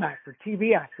 film actor,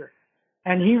 TV actor.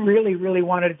 And he really, really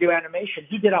wanted to do animation.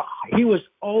 He was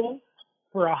 0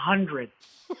 for 100.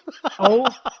 0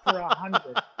 for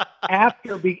 100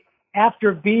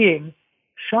 after being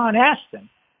Sean Astin.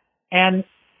 And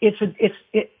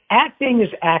acting is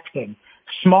acting.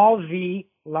 Small V,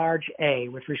 large A,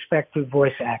 with respect to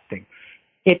voice acting.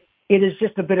 It is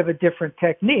just a bit of a different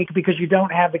technique because you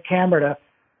don't have the camera to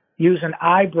use an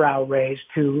eyebrow raise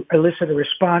to elicit a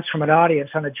response from an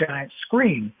audience on a giant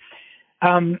screen.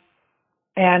 But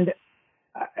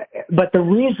the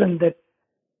reason that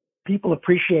people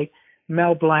appreciate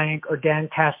Mel Blanc or Dan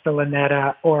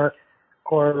Castellaneta or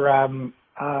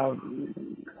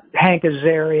Hank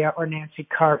Azaria or Nancy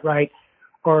Cartwright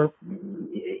or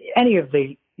any of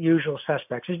the usual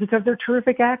suspects is because they're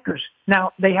terrific actors.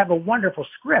 Now, they have a wonderful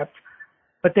script,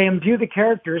 but they imbue the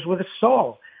characters with a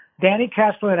soul. Danny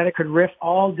Castellaneta could riff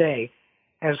all day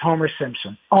as Homer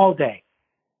Simpson, all day.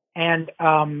 And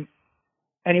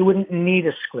he wouldn't need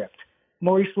a script.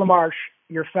 Maurice LaMarche,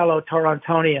 your fellow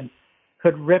Torontonian,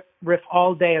 could riff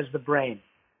all day as the Brain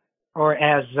or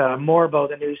as Morbo,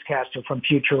 the newscaster from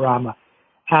Futurama.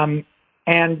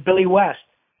 And Billy West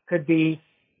could be,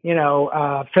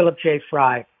 Philip J.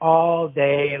 Fry all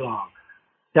day long.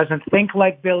 Doesn't think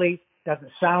like Billy, doesn't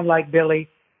sound like Billy,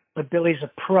 but Billy's a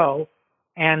pro.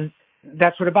 And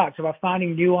that's what it's about. It's about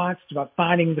finding nuance. It's about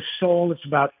finding the soul. It's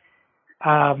about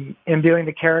imbuing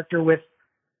the character with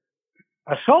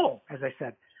a soul, as I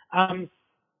said.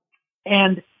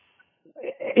 And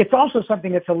it's also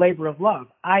something that's a labor of love.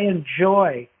 I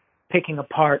enjoy picking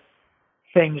apart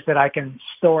things that I can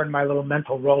store in my little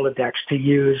mental Rolodex to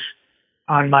use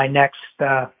on my next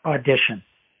audition.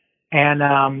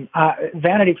 And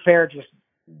Vanity Fair just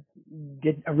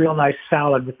did a real nice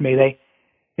salad with me.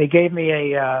 They gave me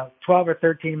a 12 or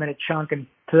 13 minute chunk. And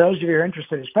to those of you who are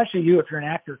interested, especially you if you're an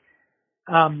actor,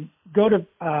 go to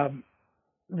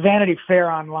Vanity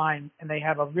Fair online, and they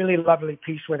have a really lovely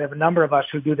piece where they have a number of us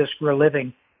who do this for a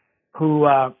living, who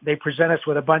they present us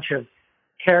with a bunch of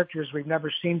characters we've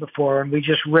never seen before, and we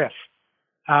just riff.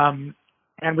 And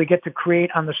we get to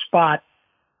create on the spot,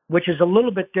 which is a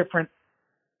little bit different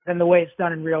than the way it's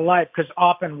done in real life, because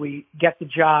often we get the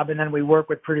job and then we work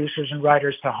with producers and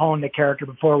writers to hone the character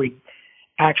before we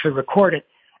actually record it.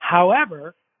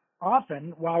 However,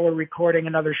 often while we're recording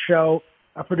another show,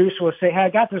 a producer will say, hey, I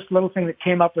got this little thing that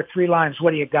came up with 3 lines.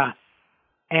 What do you got?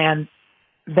 And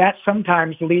that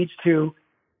sometimes leads to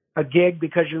a gig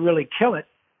because you really kill it.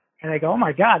 And they go, oh,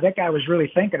 my God, that guy was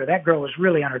really thinking, or that girl was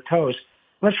really on her toes.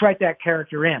 Let's write that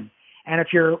character in. And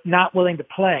if you're not willing to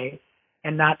play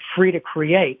and not free to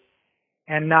create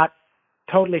and not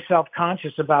totally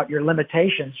self-conscious about your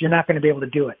limitations, you're not going to be able to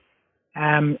do it.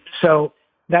 So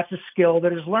that's a skill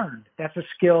that is learned. That's a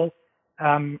skill.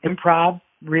 Improv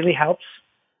really helps.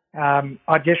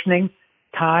 Auditioning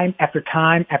time after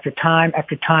time after time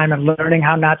after time and learning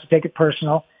how not to take it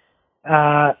personally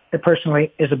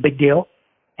is a big deal.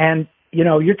 And, you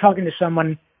know, you're talking to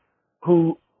someone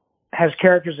who has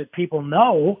characters that people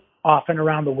know often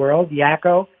around the world: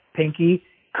 Yakko, Pinky,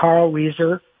 Carl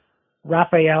Wheezer,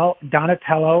 Raphael,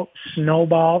 Donatello,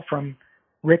 Snowball from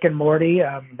Rick and Morty,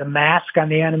 The Mask on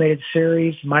the animated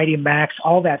series, Mighty Max,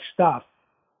 all that stuff.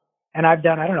 And I've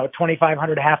done,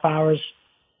 2,500 half hours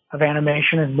of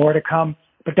animation and more to come.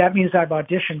 But that means I've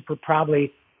auditioned for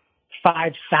probably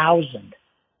 5,000,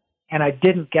 and I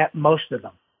didn't get most of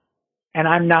them. And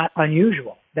I'm not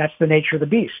unusual. That's the nature of the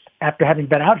beast after having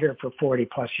been out here for 40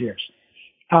 plus years.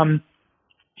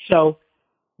 So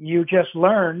you just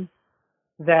learn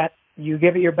that you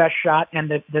give it your best shot,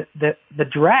 and the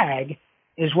drag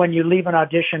is when you leave an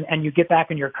audition and you get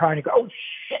back in your car and you go, oh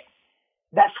shit,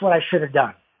 that's what I should have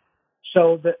done.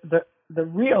 So the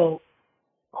real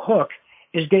hook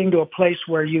is getting to a place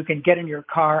where you can get in your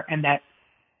car, and that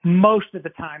most of the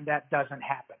time that doesn't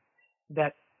happen.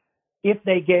 That if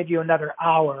they gave you another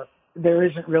hour, there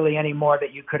isn't really any more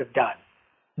that you could have done.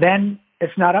 Then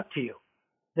it's not up to you.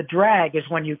 The drag is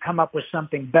when you come up with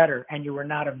something better and you were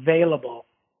not available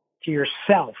to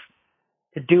yourself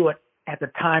to do it at the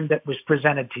time that was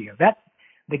presented to you. That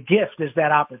the gift is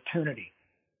that opportunity.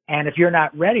 And if you're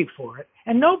not ready for it,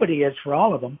 and nobody is for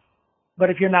all of them, but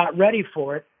if you're not ready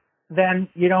for it, then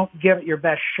you don't give it your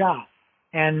best shot.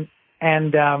 And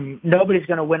nobody's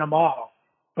going to win them all.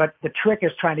 But the trick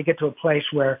is trying to get to a place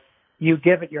where you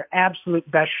give it your absolute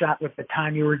best shot with the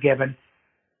time you were given,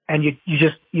 and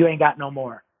you ain't got no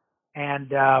more.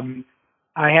 And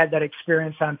I had that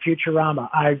experience on Futurama.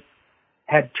 I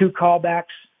had 2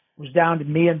 callbacks. It was down to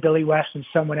me and Billy West and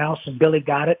someone else, and Billy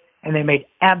got it, and they made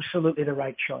absolutely the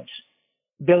right choice.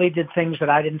 Billy did things that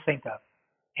I didn't think of,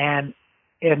 and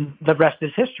the rest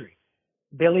is history.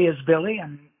 Billy is Billy,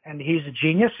 and he's a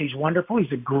genius. He's wonderful.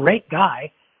 He's a great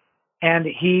guy, and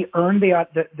he earned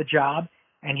the job,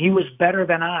 and he was better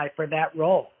than I for that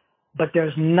role. But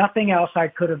there's nothing else I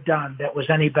could have done that was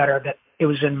any better, that it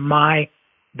was in my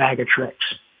bag of tricks.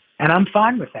 And I'm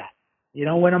fine with that. You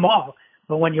don't win them all,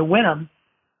 but when you win them,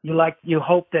 you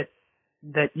hope that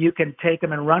you can take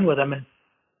them and run with them. And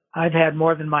I've had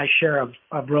more than my share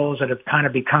of roles that have kind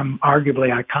of become arguably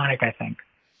iconic, I think.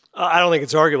 I don't think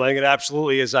it's arguable. I think it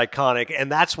absolutely is iconic. And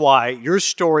that's why your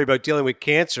story about dealing with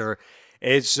cancer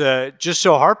is just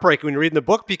so heartbreaking when you're reading the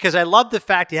book, because I love the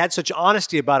fact you had such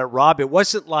honesty about it, Rob. It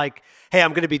wasn't like, hey,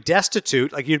 I'm going to be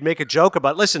destitute. Like you'd make a joke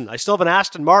about, listen, I still have an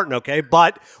Aston Martin, okay?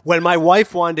 But when my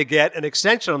wife wanted to get an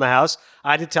extension on the house,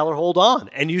 I had to tell her, hold on.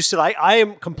 And you said, I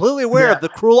am completely aware of the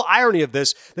cruel irony of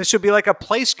this. This should be like a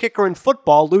place kicker in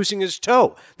football losing his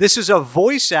toe. This is a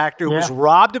voice actor who was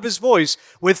robbed of his voice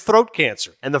with throat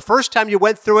cancer. And the first time you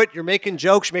went through it, you're making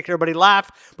jokes, you're making everybody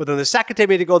laugh. But then the second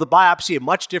time you had to go to the biopsy, a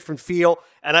much different feel.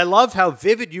 And I love how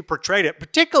vivid you portrayed it.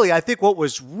 Particularly, I think what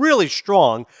was really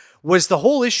strong was the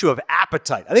whole issue of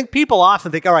appetite. I think people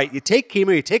often think, all right, you take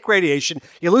chemo, you take radiation,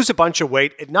 you lose a bunch of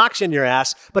weight, it knocks you in your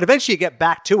ass, but eventually you get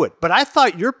back to it. But I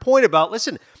thought your point about,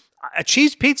 listen, a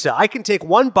cheese pizza, I can take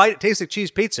one bite, it tastes like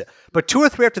cheese pizza, but 2 or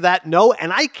 3 after that, no,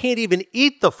 and I can't even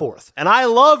eat the fourth. And I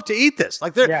love to eat this.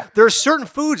 Like there are certain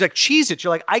foods like Cheez-Its,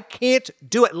 you're like, I can't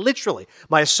do it. Literally,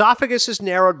 my esophagus is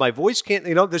narrowed, my voice can't,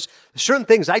 there's certain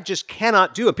things I just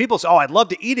cannot do. And people say, oh, I'd love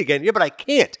to eat again. Yeah, but I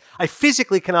can't. I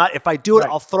physically cannot. If I do it,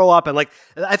 I'll throw up. And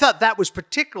I thought that was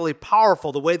particularly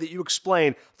powerful, the way that you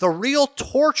explain the real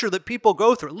torture that people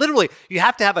go through. Literally, you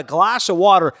have to have a glass of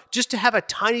water just to have a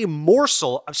tiny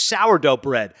morsel of sourdough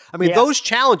bread. I mean, those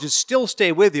challenges still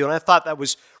stay with you. And I thought that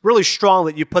was really strong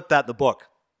that you put that in the book.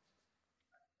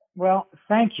 Well,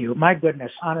 thank you. My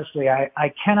goodness, honestly,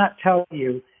 I cannot tell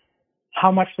you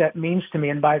how much that means to me.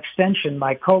 And by extension,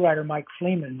 my co-writer, Mike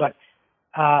Fleeman. But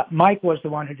Mike was the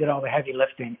one who did all the heavy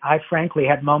lifting. I frankly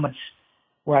had moments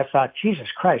where I thought, Jesus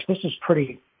Christ, this is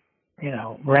pretty,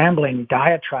 rambling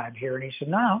diatribe here. And he said,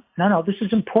 no, this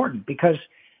is important because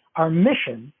our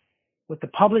mission with the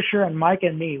publisher and Mike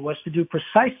and me was to do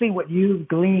precisely what you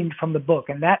gleaned from the book.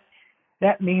 And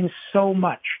that means so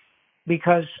much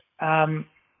because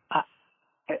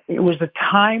it was the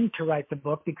time to write the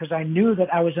book because I knew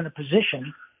that I was in a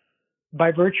position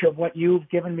by virtue of what you've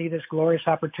given me this glorious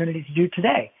opportunity to do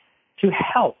today, to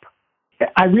help.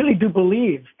 I really do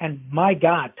believe, and my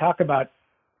God, talk about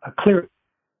a clear,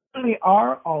 we really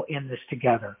are all in this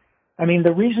together. I mean,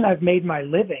 the reason I've made my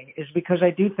living is because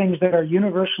I do things that are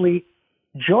universally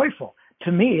joyful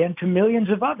to me and to millions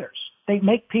of others. They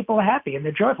make people happy and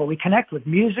they're joyful. We connect with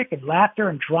music and laughter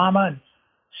and drama and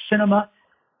cinema,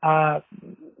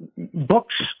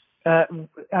 books,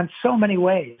 on so many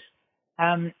ways.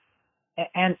 And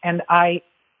I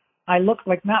look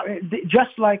like now,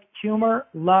 just like humor,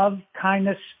 love,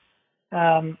 kindness,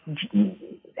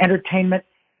 entertainment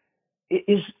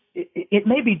it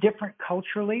may be different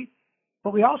culturally,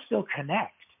 but we all still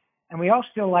connect and we all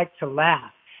still like to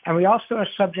laugh and we all still are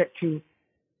subject to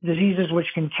diseases which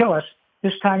can kill us.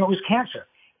 This time it was cancer.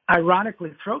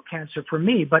 Ironically, throat cancer for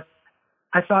me, but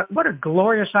I thought, what a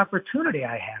glorious opportunity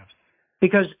I have.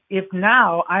 Because if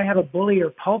now I have a bullier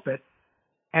pulpit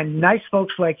and nice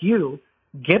folks like you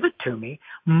give it to me,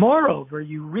 moreover,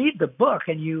 you read the book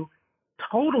and you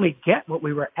totally get what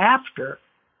we were after,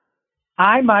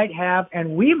 I might have,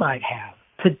 and we might have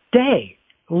today,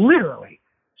 literally,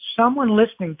 someone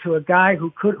listening to a guy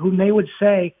whom they would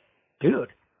say, dude,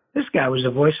 this guy was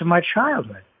the voice of my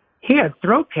childhood. He had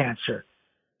throat cancer.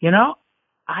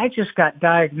 I just got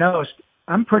diagnosed.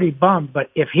 I'm pretty bummed, but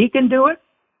if he can do it, ...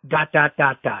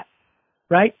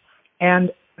 right?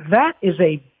 And that is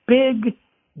a big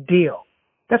deal.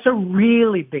 That's a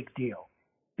really big deal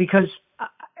because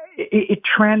it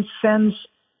transcends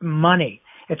money.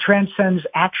 It transcends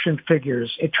action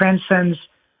figures. It transcends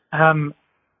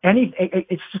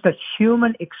it's just a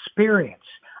human experience.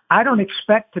 I don't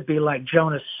expect to be like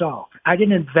Jonas Salk. I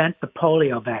didn't invent the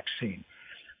polio vaccine,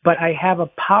 but I have a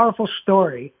powerful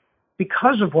story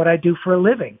because of what I do for a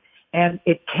living. And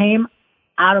it came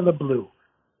out of the blue.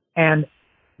 And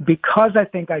because I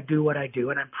think I do what I do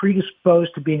and I'm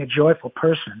predisposed to being a joyful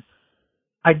person,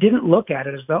 I didn't look at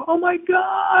it as though, oh my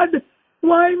God,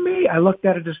 why me? I looked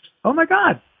at it as, oh my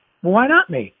God, why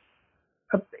not me?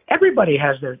 Everybody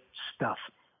has their stuff.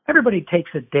 Everybody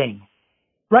takes a ding.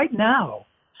 Right now,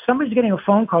 somebody's getting a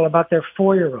phone call about their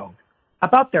 4-year-old,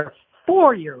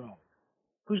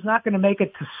 who's not going to make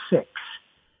it to 6.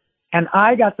 And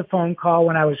I got the phone call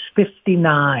when I was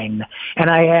 59, and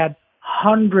I had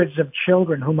hundreds of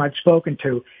children whom I'd spoken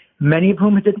to, many of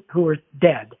whom who were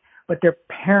dead, but their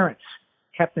parents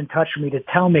kept in touch with me to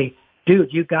tell me,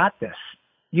 dude, you got this.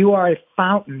 You are a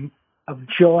fountain of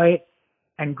joy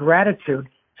and gratitude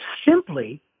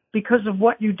simply because of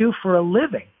what you do for a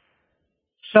living.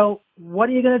 So what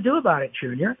are you going to do about it,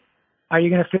 Junior? Are you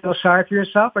going to feel sorry for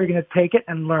yourself? Or are you going to take it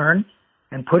and learn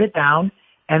and put it down?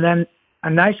 And then a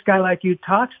nice guy like you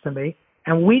talks to me,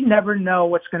 and we never know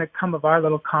what's going to come of our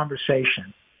little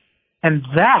conversation. And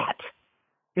that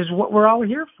is what we're all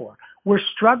here for. We're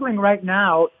struggling right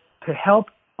now to help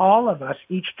all of us,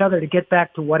 each other, to get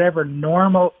back to whatever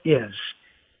normal is.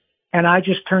 And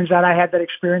turns out I had that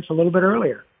experience a little bit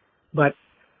earlier. But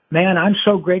man, I'm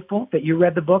so grateful that you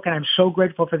read the book, and I'm so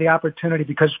grateful for the opportunity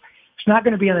because it's not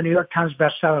going to be on the New York Times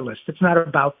bestseller list. It's not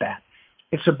about that.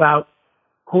 It's about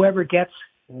whoever gets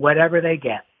whatever they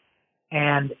get.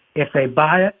 And if they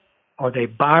buy it or they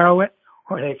borrow it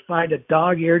or they find a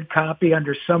dog-eared copy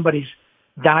under somebody's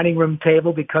dining room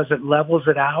table because it levels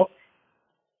it out,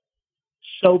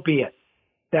 so be it.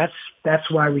 That's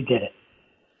why we did it.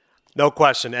 No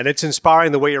question. And it's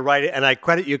inspiring the way you write it. And I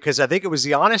credit you because I think it was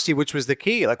the honesty which was the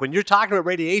key. Like when you're talking about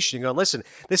radiation, you go, listen,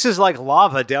 this is like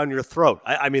lava down your throat.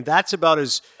 I mean, that's about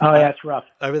as That's rough.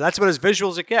 I mean, that's about as visual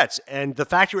as it gets. And the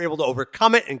fact you're able to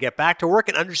overcome it and get back to work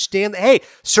and understand that, hey,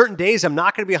 certain days I'm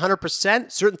not going to be 100%.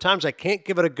 Certain times I can't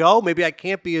give it a go. Maybe I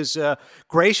can't be as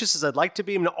gracious as I'd like to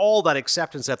be. I mean, all that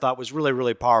acceptance I thought was really,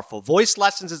 really powerful. Voice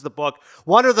Lessons is the book.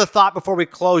 One other thought before we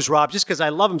close, Rob, just because I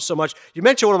love him so much. You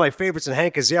mentioned one of my favorites in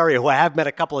Hank Azaria, who I have met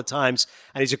a couple of times,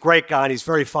 and he's a great guy, and he's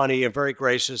very funny and very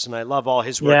gracious, and I love all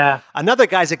his work. Yeah. Another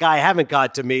guy's a guy I haven't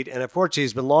got to meet, and unfortunately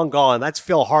he's been long gone, and that's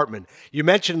Phil Hartman. You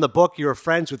mentioned in the book you were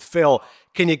friends with Phil.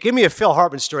 Can you give me a Phil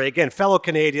Hartman story? Again, fellow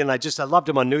Canadian. I loved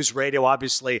him on News Radio,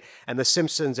 obviously, and The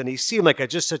Simpsons, and he seemed like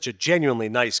just such a genuinely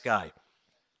nice guy.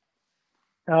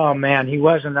 Oh man, he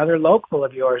was another local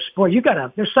of yours. Boy,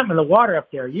 there's something in the water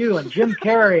up there. You and Jim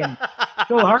Carrey and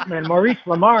Phil Hartman, Maurice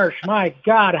LaMarche, my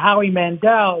God, Howie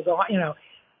Mandel,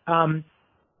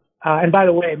 and by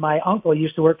the way, my uncle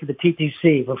used to work for the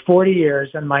TTC for 40 years,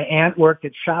 and my aunt worked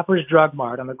at Shoppers Drug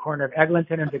Mart on the corner of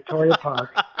Eglinton and Victoria Park.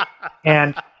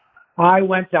 And I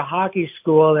went to hockey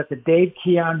school at the Dave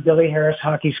Keon Billy Harris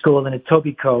Hockey School in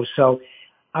Etobicoke. So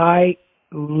I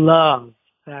love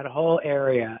that whole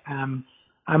area.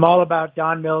 I'm all about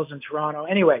Don Mills in Toronto.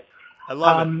 Anyway, I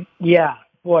love it. Yeah,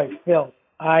 boy, Phil,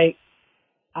 I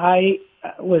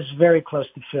was very close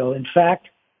to Phil. In fact,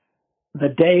 the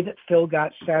day that Phil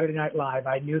got Saturday Night Live,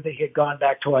 I knew that he had gone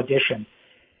back to audition.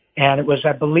 And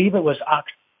I believe it was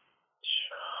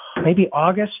maybe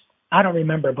August. I don't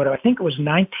remember, but I think it was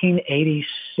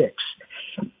 1986.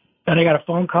 And I got a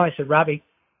phone call. I said, Robbie,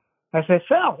 I said,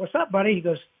 Phil, what's up, buddy? He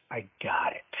goes, I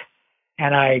got it.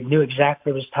 And I knew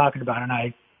exactly what he was talking about. And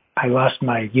I lost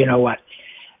my, you know what.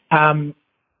 And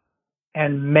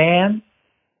man,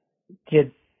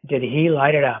 did he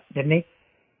light it up, didn't he?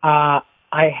 I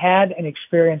had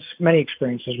many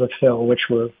experiences with Phil, which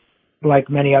were like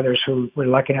many others who were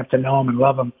lucky enough to know him and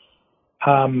love him,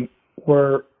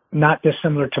 were not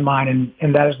dissimilar to mine.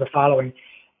 And that is the following.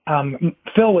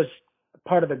 Phil was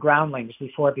part of the Groundlings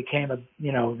before it became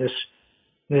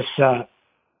this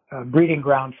breeding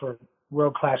ground for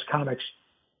world-class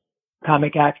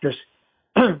comic actors.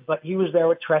 But he was there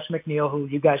with Tress MacNeille, who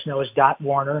you guys know as Dot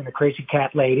Warner and the Crazy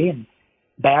Cat Lady and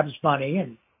Babs Bunny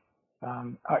and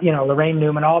Lorraine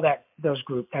Newman, all that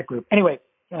group. Anyway,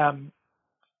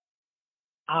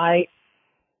 I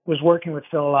was working with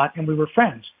Phil a lot, and we were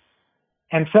friends.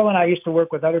 And Phil and I used to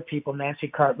work with other people, Nancy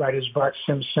Cartwright as Bart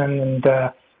Simpson,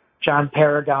 and John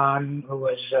Paragon, who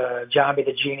was Jambi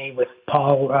the Genie with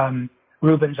Paul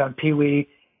Rubens on Pee-wee.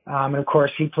 And of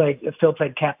course, Phil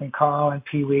played Captain Carl on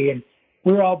Pee-wee, and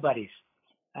we were all buddies.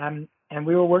 And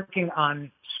we were working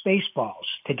on Spaceballs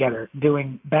together,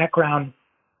 doing background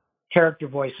character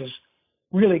voices.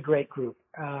 Really great group,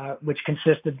 which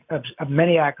consisted of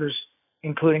many actors,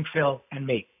 including Phil and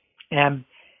me. And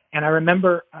I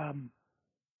remember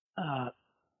I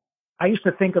used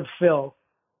to think of Phil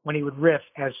when he would riff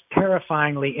as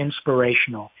terrifyingly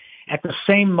inspirational. At the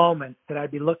same moment that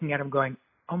I'd be looking at him going,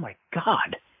 oh my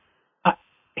God,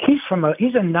 he's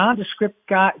a nondescript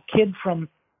kid from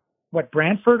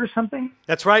Brantford or something?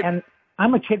 That's right. And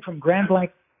I'm a kid from Grand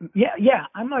Blanc. Yeah.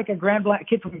 I'm like a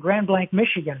kid from Grand Blanc,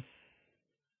 Michigan.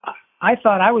 I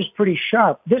thought I was pretty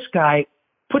sharp. This guy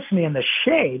puts me in the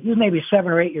shade. He's maybe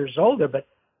 7 or 8 years older, but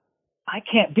I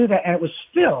can't do that. And it was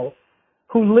Phil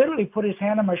who literally put his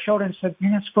hand on my shoulder and said,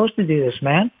 you're not supposed to do this,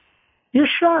 man. You're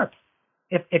sharp.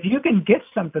 If you can get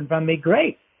something from me,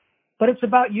 great. But it's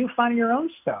about you finding your own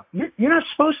stuff. You're not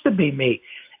supposed to be me.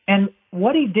 And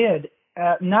what he did,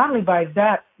 not only by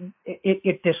that,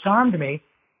 it disarmed me,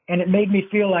 and it made me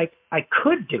feel like I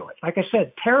could do it. Like I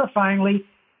said, terrifyingly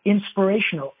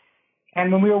inspirational.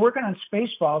 And when we were working on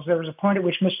Spaceballs, there was a point at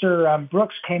which Mr.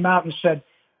 Brooks came out and said,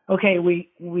 okay, we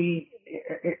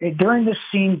during this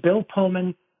scene, Bill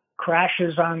Pullman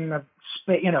crashes on the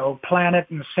planet,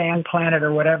 and the sand planet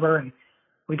or whatever, and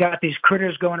we got these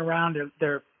critters going around.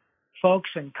 They're folks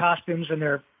in costumes, and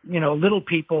they're little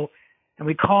people, and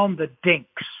we call them the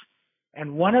Dinks.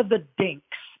 And one of the Dinks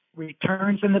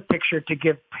returns in the picture to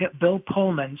give Bill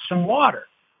Pullman some water.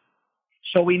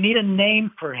 So we need a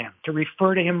name for him to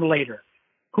refer to him later.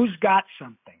 Who's got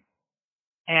something?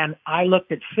 And I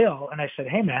looked at Phil and I said,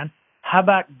 hey man, how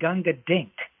about Gunga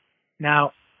Dink?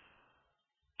 Now,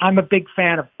 I'm a big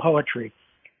fan of poetry,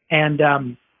 and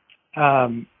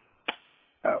the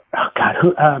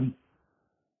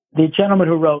gentleman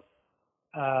who wrote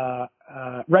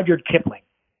Rudyard Kipling,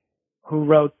 who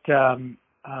wrote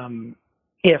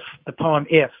If, the poem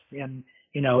If, and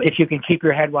if you can keep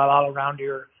your head while all around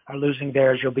you are losing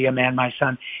theirs, you'll be a man, my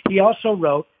son. He also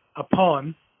wrote a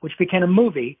poem which became a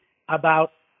movie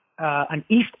about an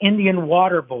East Indian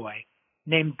water boy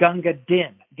named Gunga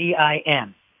Din,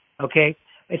 D-I-N. Okay?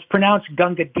 It's pronounced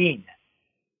Gunga Din.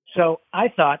 So I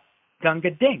thought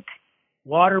Gunga Dink,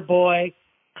 water boy,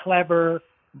 clever,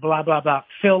 blah, blah, blah.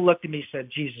 Phil looked at me and said,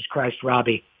 Jesus Christ,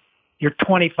 Robbie, you're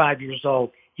 25 years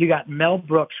old. You got Mel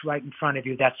Brooks right in front of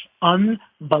you. That's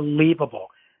unbelievable.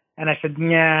 And I said,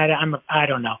 nah, I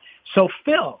don't know. So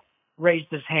Phil raised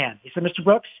his hand. He said, Mr.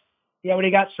 Brooks, yeah, what do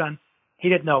you got, son? He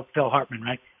didn't know Phil Hartman,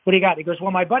 right? What do you got? He goes,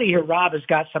 well, my buddy here, Rob, has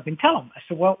got something. Tell him. I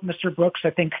said, well, Mr. Brooks, I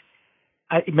think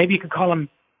maybe you could call him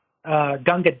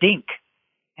Gunga Dink.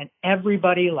 And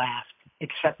everybody laughed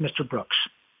except Mr. Brooks.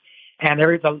 And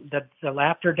the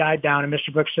laughter died down, and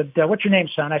Mr. Brooks said, what's your name,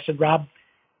 son? I said, Rob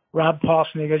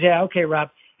Paulson. He goes, yeah, okay, Rob.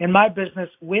 In my business,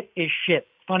 wit is shit.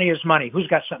 Funny is money. Who's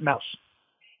got something else?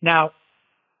 Now,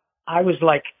 I was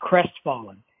like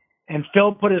crestfallen. And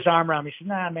Phil put his arm around me. He said,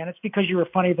 nah, man, it's because you were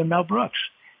funnier than Mel Brooks.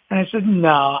 And I said,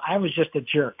 no, I was just a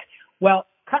jerk. Well,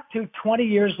 cut to 20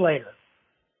 years later,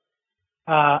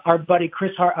 our buddy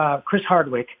Chris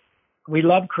Hardwick, we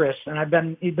love Chris,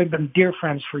 and we've been dear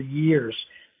friends for years.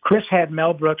 Chris had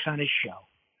Mel Brooks on his show,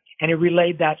 and he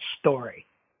relayed that story.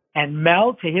 And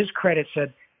Mel, to his credit,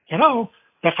 said,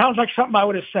 that sounds like something I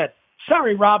would have said.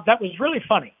 Sorry, Rob, that was really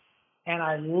funny. And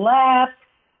I laughed,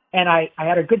 and I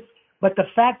had a good, but the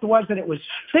fact was that it was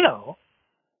Phil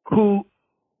who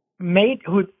made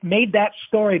that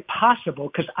story possible,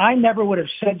 because I never would have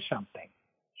said something.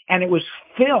 And it was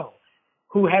Phil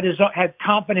who had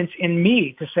confidence in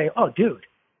me to say, oh, dude,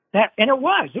 and it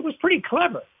was pretty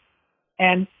clever.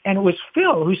 And it was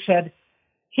Phil who said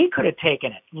he could have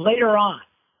taken it later on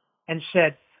and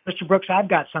said, Mr. Brooks, I've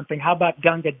got something. How about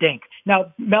Gunga Dink?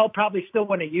 Now, Mel probably still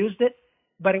wouldn't have used it,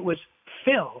 but it was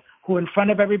Phil who in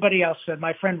front of everybody else said,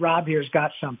 my friend Rob here's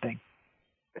got something.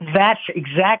 That's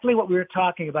exactly what we were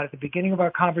talking about at the beginning of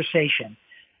our conversation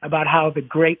about how the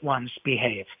great ones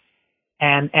behave.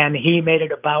 And he made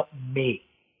it about me.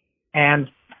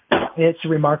 And it's a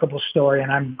remarkable story,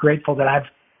 and I'm grateful that I've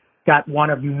got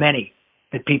one of many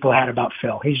that people had about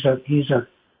Phil. He's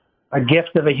a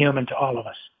gift of a human to all of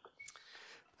us.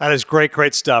 That is great,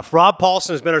 great stuff. Rob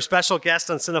Paulson has been our special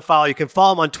guest on Cinephile. You can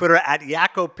follow him on Twitter at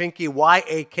Yakko Pinky,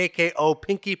 Y-A-K-K-O,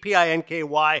 Pinky,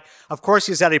 P-I-N-K-Y. Of course,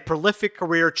 he's had a prolific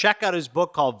career. Check out his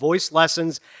book called Voice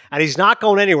Lessons, and he's not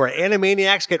going anywhere.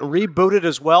 Animaniacs getting rebooted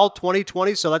as well,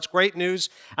 2020, so that's great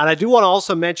news. And I do want to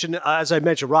also mention, as I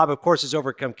mentioned, Rob, of course, has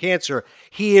overcome cancer.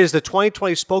 He is the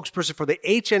 2020 spokesperson for the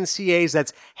HNCA's,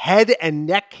 that's Head and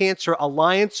Neck Cancer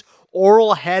Alliance,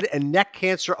 Oral Head and Neck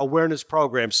Cancer Awareness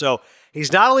Program. So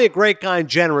he's not only a great guy and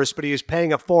generous, but he is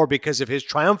paying it forward because of his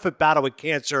triumphant battle with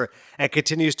cancer and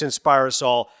continues to inspire us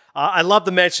all. I love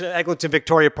the mention of Eglinton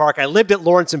Victoria Park. I lived at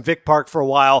Lawrence and Vic Park for a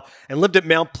while and lived at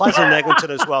Mount Pleasant in Eglinton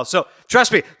as well. So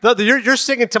trust me, you're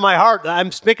singing to my heart.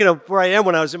 I'm speaking of where I am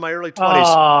when I was in my early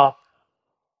 20s.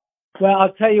 Well,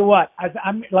 I'll tell you what.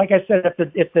 I'm like I said,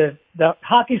 if the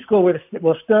hockey school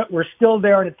were still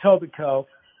there in Etobicoke,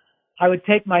 I would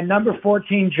take my number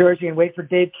 14 jersey and wait for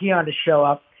Dave Keon to show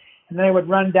up. And then I would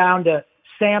run down to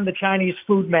Sam the Chinese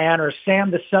food man or Sam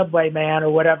the Subway man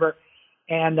or whatever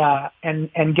and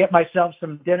get myself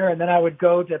some dinner. And then I would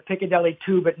go to Piccadilly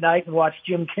Tube at night and watch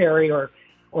Jim Carrey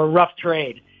or Rough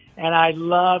Trade. And I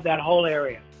love that whole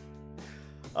area.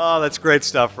 Oh, that's great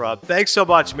stuff, Rob. Thanks so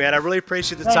much, man. I really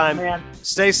appreciate the time. Man.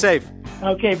 Stay safe.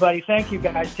 Okay, buddy. Thank you,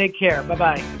 guys. Take care.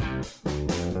 Bye-bye.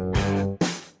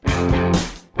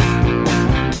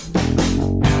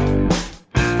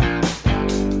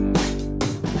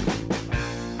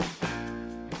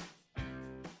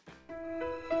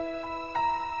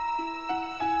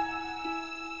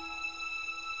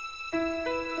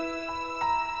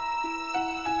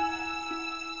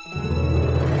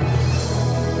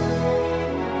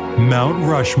 Mount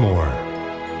Rushmore.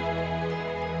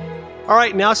 All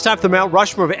right, now it's time for the Mount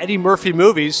Rushmore of Eddie Murphy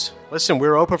movies. Listen,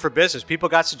 we're open for business. People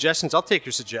got suggestions. I'll take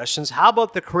your suggestions. How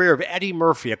about the career of Eddie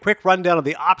Murphy? A quick rundown of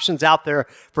the options out there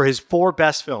for his 4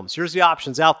 best films. Here's the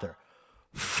options out there.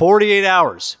 48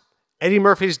 Hours, Eddie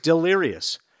Murphy's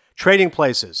Delirious, Trading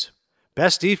Places,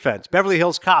 Best Defense, Beverly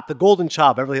Hills Cop, The Golden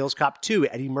Child, Beverly Hills Cop 2,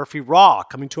 Eddie Murphy Raw,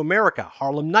 Coming to America,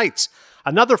 Harlem Nights,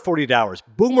 Another 48 Hours,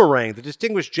 Boomerang, The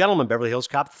Distinguished Gentleman, Beverly Hills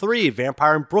Cop 3,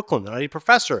 Vampire in Brooklyn, The Nutty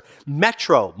Professor,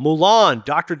 Metro, Mulan,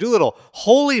 Dr. Dolittle,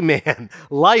 Holy Man,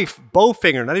 Life,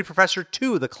 Bowfinger, Nutty Professor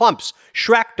 2, The Clumps,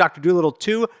 Shrek, Dr. Dolittle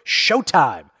 2,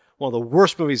 Showtime. One of the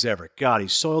worst movies ever. God, he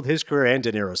soiled his career and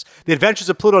De Niro's. The Adventures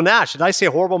of Pluto Nash. Did I say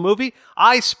a horrible movie?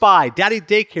 I Spy, Daddy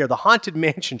Daycare, The Haunted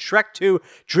Mansion, Shrek 2,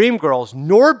 Dreamgirls,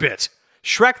 Norbit,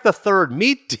 Shrek the Third,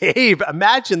 Meet Dave.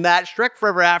 Imagine that. Shrek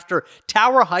Forever After,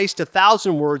 Tower Heist,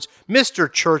 1,000 Words,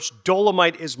 Mr. Church,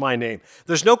 Dolomite Is My Name.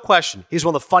 There's no question. He's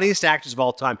one of the funniest actors of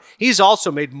all time. He's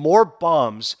also made more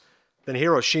bombs than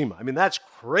Hiroshima. I mean, that's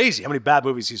crazy how many bad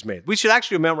movies he's made. We should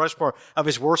actually do a Mount Rushmore of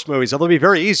his worst movies. It'll be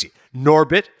very easy.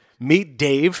 Norbit, Meet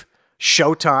Dave,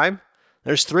 Showtime.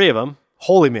 There's 3 of them.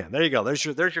 Holy man. There you go. There's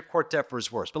your quartet for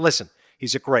his worst. But listen,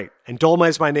 he's a great. And Dolomite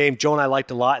Is My Name, Joe and I liked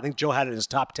a lot. I think Joe had it in his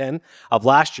top 10 of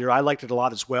last year. I liked it a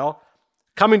lot as well.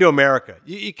 Coming to America.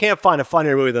 You can't find a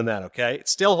funnier movie than that, okay? It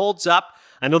still holds up.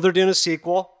 I know they're doing a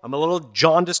sequel. I'm a little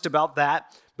jaundiced about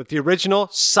that. But the original,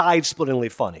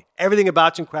 side-splittingly funny. Everything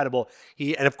about it's incredible.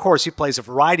 And of course, he plays a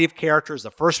variety of characters. The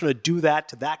first one to do that,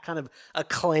 to that kind of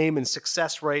acclaim and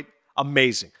success rate,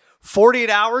 amazing. 48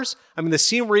 Hours, I mean, the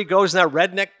scene where he goes in that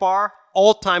redneck bar,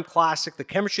 all-time classic. The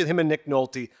chemistry of him and Nick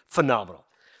Nolte, phenomenal.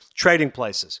 Trading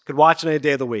Places, could watch it any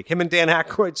day of the week. Him and Dan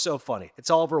Aykroyd, so funny. It's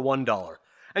all over $1.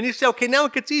 And you say, okay, now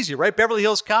it gets easier, right? Beverly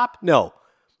Hills Cop? No.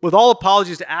 With all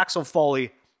apologies to Axel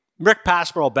Foley, Rick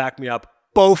Passmore will back me up.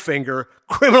 Bowfinger,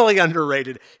 criminally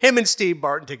underrated. Him and Steve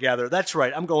Martin together. That's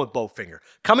right, I'm going with Bowfinger.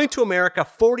 Coming to America,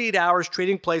 48 Hours,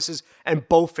 Trading Places, and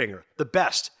Bowfinger. The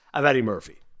best of Eddie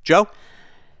Murphy. Joe?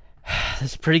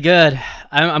 That's pretty good.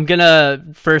 I'm gonna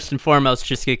first and foremost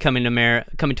just get Coming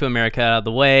to America out of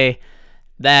the way.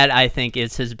 That, I think,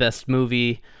 is his best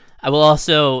movie. I will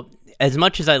also, as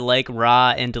much as I like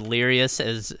Raw and Delirious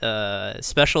as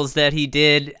specials that he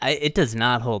did, it does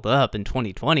not hold up in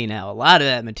 2020 now. A lot of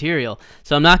that material.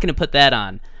 So I'm not going to put that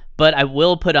on. But I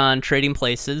will put on Trading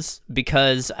Places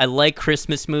because I like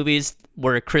Christmas movies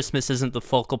where Christmas isn't the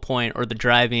focal point or the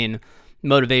driving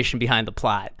motivation behind the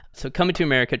plot. So Coming to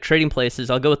America, Trading Places,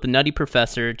 I'll go with The Nutty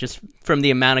Professor just from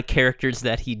the amount of characters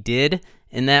that he did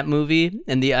in that movie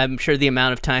and I'm sure the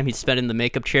amount of time he spent in the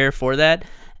makeup chair for that.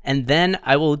 And then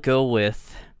I will go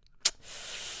with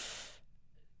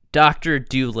Dr.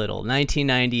 Dolittle,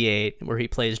 1998, where he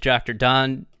plays Dr.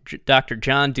 John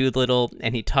Dolittle,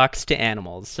 and he talks to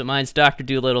animals. So mine's Dr.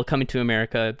 Dolittle, Coming to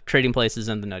America, Trading Places,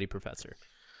 and The Nutty Professor.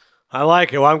 I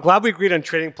like it. Well, I'm glad we agreed on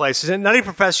Trading Places. And Nutty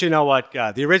Professor, you know what?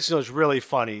 The original is really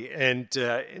funny. And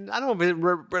I don't know if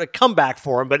we're a comeback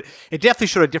for him, but it definitely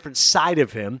showed a different side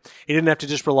of him. He didn't have to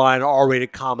just rely on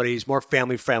R-rated comedies, more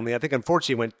family-friendly. I think,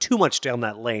 unfortunately, he went too much down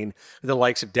that lane with the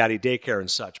likes of Daddy Daycare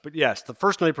and such. But yes, the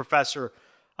first Nutty Professor,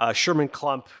 Sherman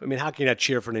Klump. I mean, how can you not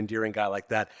cheer for an endearing guy like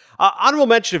that? Honorable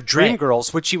mention of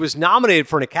Dreamgirls, which he was nominated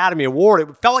for an Academy Award.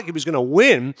 It felt like he was going to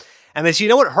win. And they said, you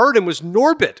know what hurt him was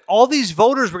Norbit. All these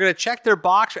voters were going to check their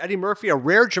box for Eddie Murphy, a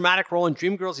rare dramatic role in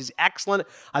Dreamgirls. He's excellent.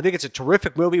 I think it's a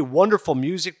terrific movie, wonderful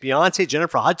music. Beyonce,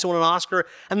 Jennifer Hudson won an Oscar.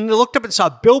 And then they looked up and saw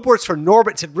billboards for Norbit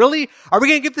and said, really? Are we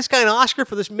going to give this guy an Oscar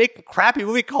for this making crappy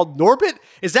movie called Norbit?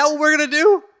 Is that what we're going to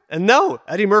do? And no,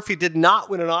 Eddie Murphy did not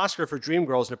win an Oscar for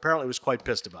Dreamgirls and apparently was quite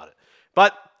pissed about it.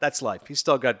 But that's life. He's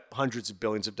still got hundreds of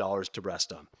billions of dollars to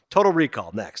rest on. Total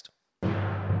Recall, next.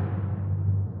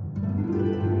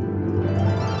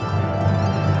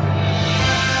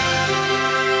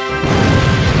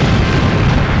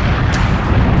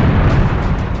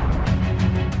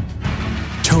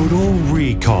 Total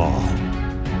Recall.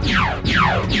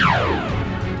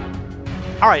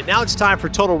 All right, now it's time for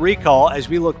Total Recall as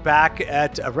we look back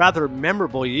at a rather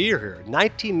memorable year here.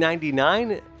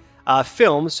 1999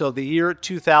 film, so the year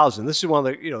 2000. This is one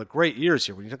of the great years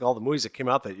here when you look at all the movies that came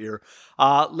out that year.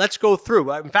 Let's go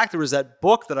through. In fact, there was that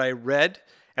book that I read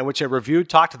and which I reviewed,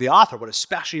 talked to the author, what a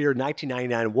special year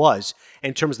 1999 was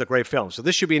in terms of the great films. So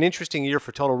this should be an interesting year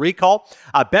for Total Recall.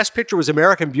 Best Picture was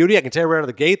American Beauty. I can tell you right out of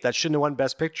the gate, that shouldn't have won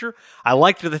Best Picture. I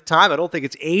liked it at the time. I don't think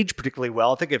it's aged particularly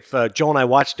well. I think if Joe and I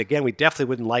watched it again, we definitely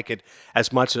wouldn't like it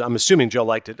as much. I'm assuming Joe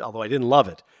liked it, although I didn't love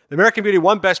it. The American Beauty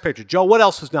won Best Picture. Joe, what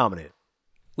else was nominated?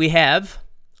 We have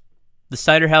The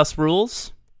Cider House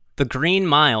Rules, The Green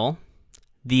Mile,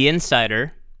 The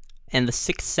Insider, and The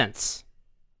Sixth Sense.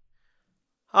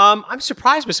 I'm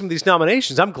surprised by some of these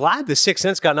nominations. I'm glad The Sixth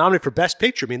Sense got nominated for Best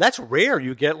Picture. I mean, that's rare.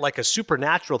 You get like a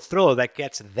supernatural thriller that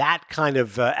gets that kind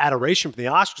of adoration from the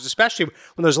Oscars, especially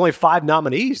when there's only 5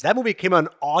 nominees. That movie came out in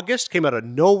August, came out of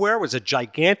nowhere, was a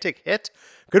gigantic hit.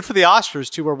 Good for the Oscars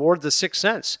to award The Sixth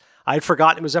Sense. I'd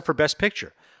forgotten it was up for Best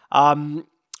Picture.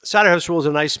 Cider House Rules is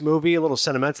a nice movie, a little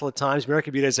sentimental at times.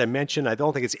 American Beauty, as I mentioned, I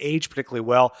don't think it's aged particularly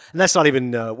well. And that's not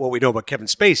even what we know about Kevin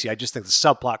Spacey. I just think the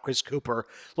subplot, Chris Cooper, a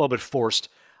little bit forced.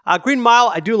 Green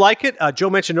Mile, I do like it. Joe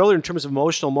mentioned earlier in terms of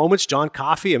emotional moments, John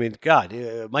Coffey. I mean, God,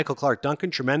 Michael Clark Duncan,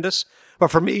 tremendous.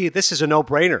 But for me, this is a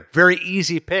no-brainer. Very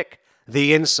easy pick,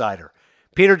 The Insider.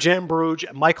 Peter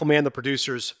Jambarouge, Michael Mann, the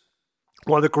producers.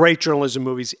 One of the great journalism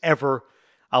movies ever.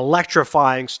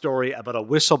 electrifying story about a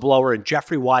whistleblower and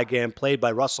Jeffrey Wigand, played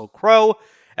by Russell Crowe,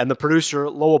 and the producer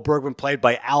Lowell Bergman, played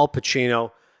by Al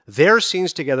Pacino. Their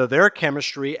scenes together, their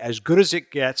chemistry, as good as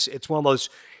it gets. It's one of those,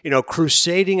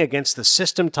 crusading against the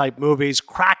system type movies,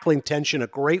 crackling tension, a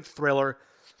great thriller.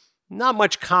 Not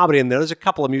much comedy in there. There's a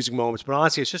couple of amusing moments, but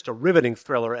honestly, it's just a riveting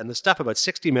thriller. And the stuff about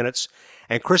 60 Minutes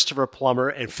and Christopher Plummer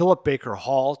and Philip Baker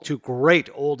Hall, two great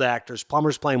old actors.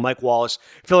 Plummer's playing Mike Wallace.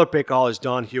 Philip Baker Hall is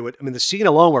Don Hewitt. I mean, the scene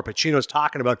alone where Pacino's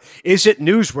talking about, is it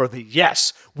newsworthy?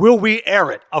 Yes. Will we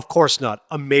air it? Of course not.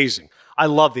 Amazing. I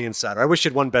love The Insider. I wish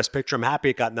it won Best Picture. I'm happy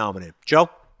it got nominated. Joe?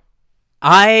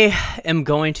 I am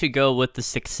going to go with The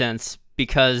Sixth Sense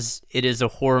because it is a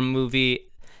horror movie.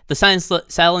 The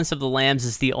Silence of the Lambs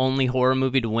is the only horror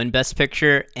movie to win Best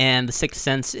Picture, and The Sixth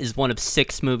Sense is one of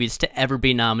 6 movies to ever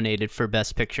be nominated for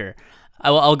Best Picture.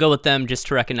 I'll go with them just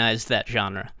to recognize that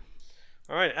genre.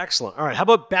 All right, excellent. All right, how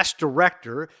about Best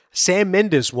Director? Sam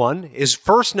Mendes won his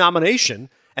first nomination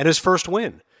and his first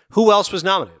win. Who else was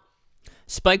nominated?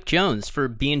 Spike Jonze for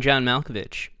Being John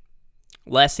Malkovich.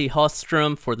 Lasse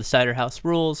Hallström for The Cider House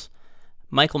Rules.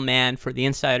 Michael Mann for The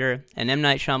Insider. And M.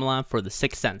 Night Shyamalan for The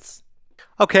Sixth Sense.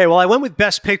 Okay, well, I went with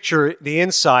Best Picture, The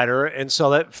Insider, and so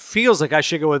that feels like I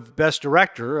should go with Best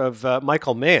Director of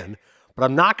Michael Mann, but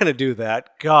I'm not going to do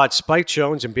that. God, Spike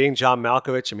Jonze and Being John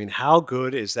Malkovich, I mean, how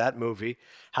good is that movie?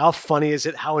 How funny is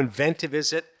it? How inventive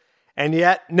is it? And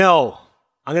yet, no,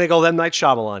 I'm going to go M. Night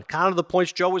Shyamalan. Kind of the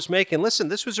points Joe was making. Listen,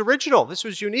 this was original. This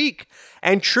was unique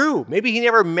and true. Maybe he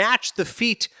never matched the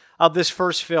feat of this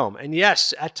first film. And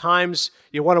yes, at times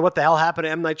you wonder what the hell happened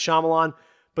to M. Night Shyamalan.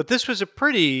 But this was a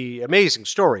pretty amazing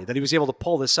story that he was able to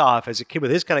pull this off as a kid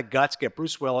with his kind of guts, get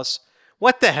Bruce Willis.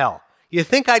 What the hell? You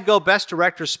think I'd go Best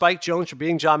Director Spike Jonze for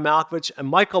Being John Malkovich, and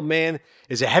Michael Mann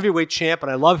is a heavyweight champ, and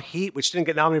I love Heat, which didn't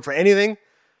get nominated for anything.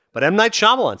 But M. Night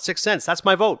Shyamalan, Sixth Sense, that's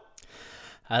my vote.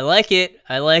 I like it.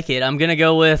 I'm going to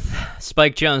go with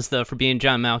Spike Jonze, though, for Being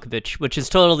John Malkovich, which is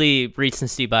totally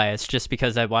recency bias just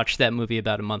because I watched that movie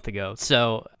about a month ago.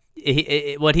 So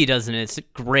what he does in it's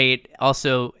great.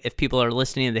 Also, if people are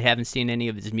listening and they haven't seen any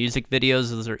of his music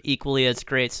videos, those are equally as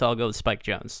great, so I'll go with Spike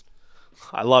Jonze.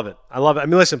 I love it. I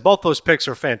mean, listen, both those picks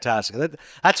are fantastic.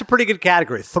 That's a pretty good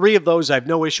category. 3 of those I have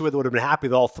no issue with. Would have been happy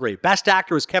with all 3. Best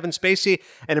actor was Kevin Spacey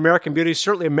in American Beauty.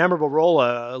 Certainly a memorable role.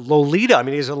 Lolita, I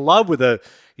mean, he's in love with a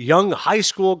young high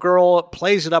school girl,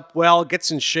 plays it up well,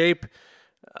 gets in shape.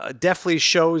 Definitely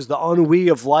shows the ennui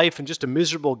of life and just a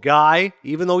miserable guy.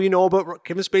 Even though you know about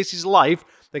Kevin Spacey's life,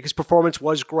 I think his performance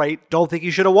was great. Don't think he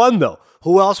should have won, though.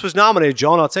 Who else was nominated,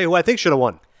 John? I'll tell you who I think should have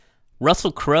won.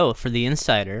 Russell Crowe for The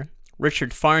Insider.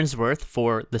 Richard Farnsworth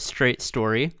for The Straight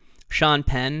Story. Sean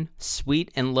Penn, Sweet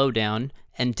and Lowdown.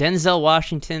 And Denzel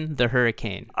Washington, The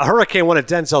Hurricane. A Hurricane, one of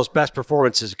Denzel's best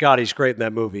performances. God, he's great in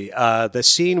that movie. The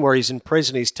scene where he's in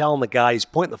prison, he's telling the guy, he's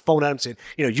pointing the phone at him saying,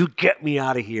 you get me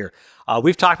out of here.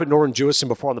 We've talked about Norton Jewison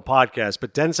before on the podcast,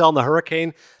 but Denzel in The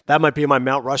Hurricane, that might be my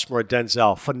Mount Rushmore at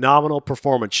Denzel. Phenomenal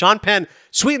performance. Sean Penn,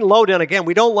 Sweet and Lowdown. Again,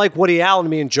 we don't like Woody Allen,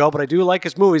 me and Joe, but I do like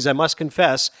his movies, I must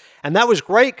confess. And that was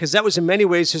great because that was in many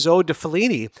ways his ode to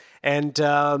Fellini and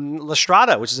La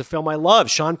Strada, which is a film I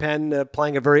love. Sean Penn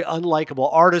playing a very unlikable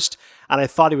artist, and I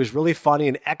thought he was really funny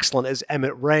and excellent as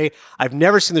Emmett Ray. I've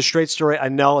never seen The Straight Story. I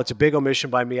know it's a big omission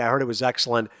by me. I heard it was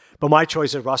excellent. But my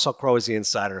choice is Russell Crowe as The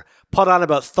Insider. Put on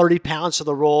about 30 pounds for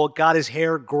the role, got his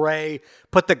hair gray,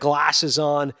 put the glasses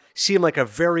on, seemed like a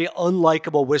very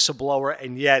unlikable whistleblower,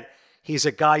 and yet he's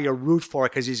a guy you root for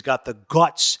because he's got the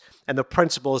guts and the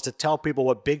principles to tell people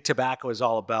what big tobacco is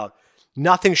all about.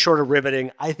 Nothing short of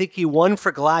riveting. I think he won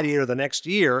for Gladiator the next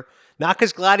year, not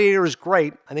because Gladiator is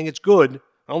great. I think it's good.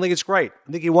 I don't think it's great.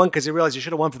 I think he won because he realized he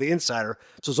should have won for The Insider,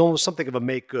 so it's almost something of a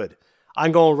make good.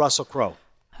 I'm going with Russell Crowe.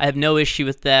 I have no issue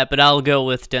with that, but I'll go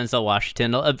with Denzel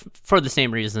Washington for the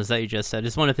same reasons that you just said.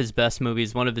 It's one of his best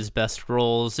movies, one of his best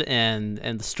roles, and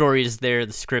the story is there,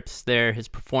 the script's there, his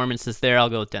performance is there.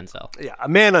 I'll go with Denzel. Yeah, a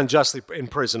man unjustly in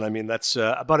prison. I mean, that's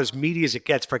about as meaty as it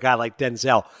gets for a guy like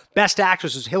Denzel. Best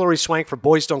actress was Hilary Swank for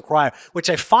Boys Don't Cry,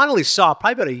 which I finally saw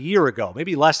probably about a year ago,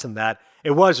 maybe less than that.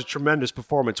 It was a tremendous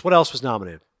performance. What else was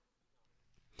nominated?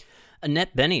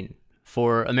 Annette Bening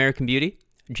for American Beauty.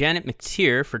 Janet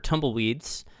McTeer for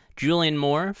Tumbleweeds. Julianne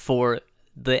Moore for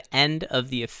The End of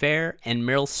the Affair, and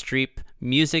Meryl Streep,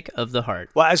 Music of the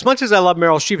Heart. Well, as much as I love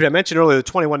Meryl Streep, and I mentioned earlier the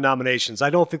 21 nominations, I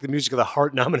don't think the Music of the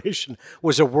Heart nomination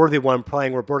was a worthy one,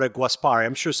 playing Roberta Guaspari.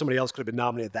 I'm sure somebody else could have been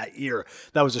nominated that year.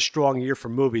 That was a strong year for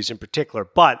movies in particular.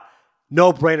 But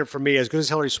no-brainer for me. As good as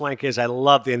Hilary Swank is, I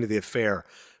love The End of the Affair.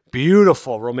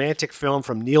 Beautiful romantic film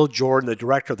from Neil Jordan, the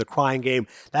director of The Crying Game.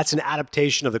 That's an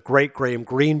adaptation of the great Graham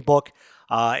Greene book.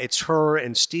 It's her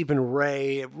and Stephen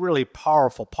Ray. Really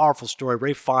powerful, powerful story.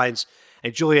 Ray Fiennes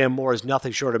and Julianne Moore is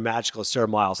nothing short of magical as Sarah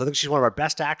Miles. I think she's one of our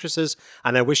best actresses,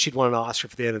 and I wish she'd won an Oscar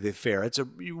for The End of the Affair. It's a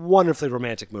wonderfully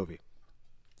romantic movie.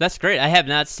 That's great. I have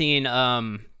not seen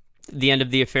The End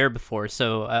of the Affair before,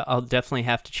 so I'll definitely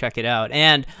have to check it out.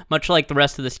 And much like the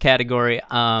rest of this category,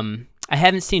 I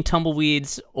haven't seen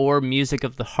Tumbleweeds or Music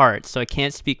of the Heart, so I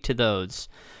can't speak to those.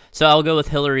 So I'll go with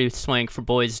Hilary Swank for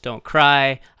Boys Don't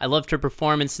Cry. I loved her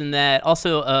performance in that.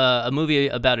 Also, a movie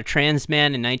about a trans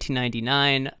man in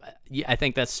 1999. I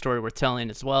think that's a story worth telling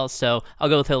as well. So I'll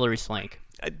go with Hilary Swank.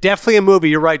 Definitely a movie.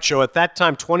 You're right, Joe. At that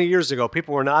time, 20 years ago,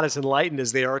 people were not as enlightened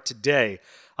as they are today.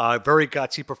 Very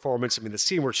gutsy performance. I mean, the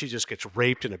scene where she just gets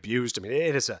raped and abused. I mean,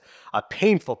 it is a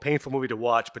painful, painful movie to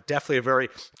watch, but definitely a very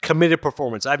committed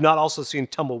performance. I've not also seen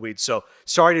Tumbleweed, so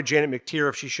sorry to Janet McTeer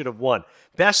if she should have won.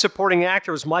 Best Supporting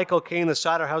Actor was Michael Caine, The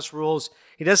Cider House Rules.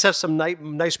 He does have some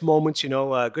nice moments,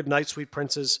 Good Night, Sweet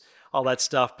Princess, all that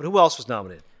stuff. But who else was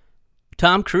nominated?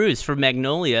 Tom Cruise for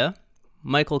Magnolia,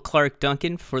 Michael Clark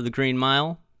Duncan for The Green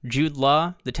Mile, Jude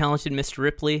Law, The Talented Mr.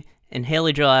 Ripley, and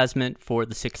Haley Joel Osment for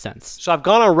The Sixth Sense. So I've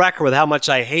gone on record with how much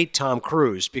I hate Tom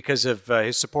Cruise because of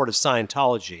his support of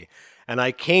Scientology. And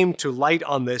I came to light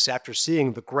on this after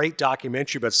seeing the great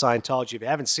documentary about Scientology. If you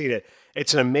haven't seen it,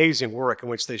 it's an amazing work in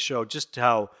which they show just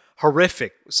how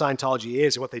horrific Scientology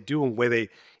is and what they do and the way they,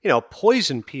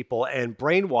 poison people and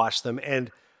brainwash them.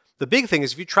 And the big thing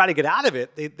is if you try to get out of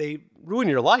it, they ruin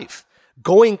your life.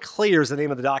 Going Clear is the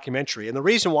name of the documentary. And the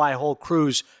reason why I hold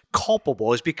Cruise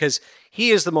culpable is because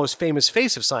he is the most famous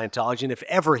face of Scientology. And if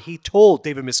ever he told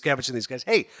David Miscavige and these guys,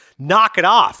 hey, knock it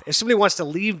off. If somebody wants to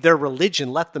leave their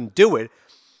religion, let them do it.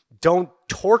 Don't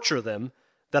torture them.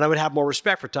 Then I would have more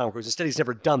respect for Tom Cruise. Instead, he's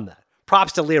never done that.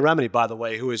 Props to Leah Remini, by the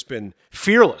way, who has been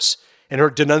fearless in her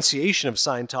denunciation of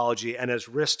Scientology and has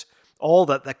risked all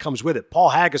that comes with it. Paul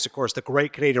Haggis, of course, the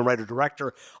great Canadian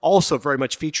writer-director, also very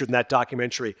much featured in that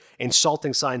documentary,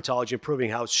 insulting Scientology and proving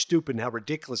how stupid and how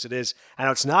ridiculous it is, and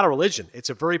how it's not a religion.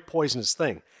 It's a very poisonous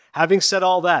thing. Having said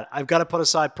all that, I've got to put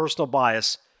aside personal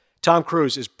bias. Tom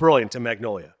Cruise is brilliant in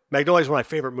Magnolia. Magnolia is one of my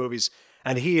favorite movies,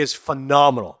 and he is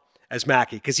phenomenal as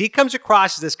Mackie, because he comes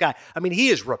across as this guy. I mean, he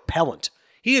is repellent.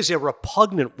 He is a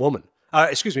repugnant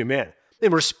man.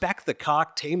 And respect the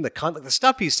cock, tame the cunt. Like the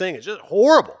stuff he's saying is just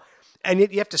horrible. And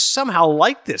yet you have to somehow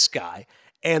like this guy.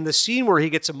 And the scene where he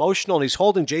gets emotional and he's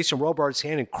holding Jason Robards'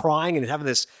 hand and crying and having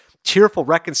this tearful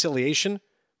reconciliation,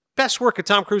 best work of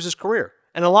Tom Cruise's career.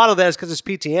 And a lot of that is because it's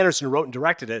P.T. Anderson who wrote and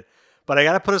directed it. But I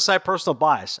got to put aside personal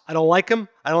bias. I don't like him.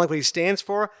 I don't like what he stands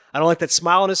for. I don't like that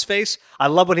smile on his face. I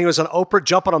love when he was on Oprah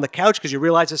jumping on the couch because you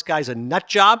realize this guy's a nut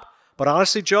job. But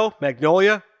honestly, Joe,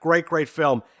 Magnolia, great, great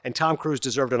film. And Tom Cruise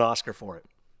deserved an Oscar for it.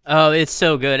 Oh, it's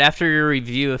so good. After your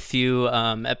review a few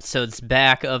episodes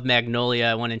back of Magnolia,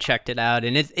 I went and checked it out,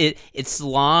 and it's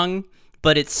long,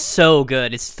 but it's so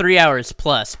good. It's 3 hours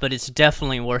plus, but it's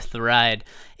definitely worth the ride.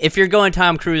 If you're going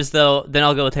Tom Cruise, though, then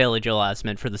I'll go with Haley Joel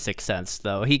Osment for The Sixth Sense,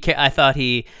 though. I thought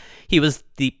he was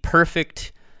the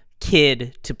perfect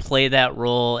kid to play that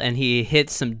role, and he hit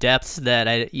some depths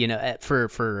that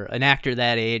for an actor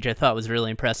that age I thought was really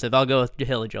impressive. I'll go with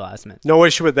Haley Joel Osment. No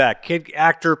issue with that. Kid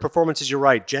actor performances, you're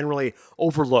right, generally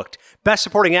overlooked. Best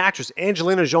Supporting Actress,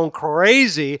 Angelina Jolie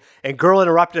Crazy, and Girl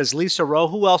Interrupted as Lisa Rowe.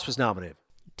 Who else was nominated?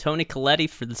 Toni Collette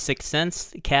for The Sixth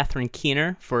Sense, Catherine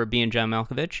Keener for Being John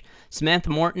Malkovich,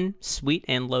 Samantha Morton, Sweet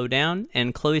and Low Down,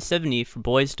 and Chloe Sevigny for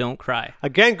Boys Don't Cry.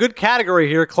 Again, good category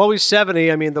here. Chloe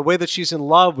Sevigny, I mean, the way that she's in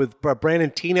love with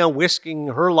Brandon Tino, whisking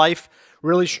her life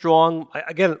really strong.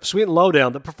 Again, Sweet and Low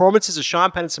Down. The performances of Sean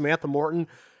Penn and Samantha Morton,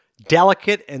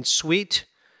 delicate and sweet.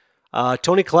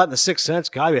 Toni Collette in The Sixth Sense,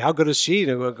 God, how good is she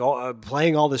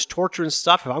playing all this torture and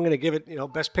stuff? If I'm going to give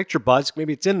it, Best Picture buzz,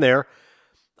 maybe it's in there.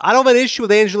 I don't have an issue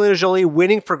with Angelina Jolie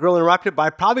winning for Girl Interrupted, but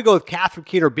I'd probably go with Catherine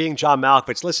Keener being John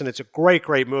Malkovich. Listen, it's a great,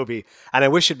 great movie, and I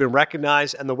wish it had been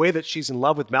recognized. And the way that she's in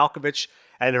love with Malkovich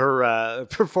and her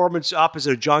performance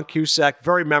opposite of John Cusack,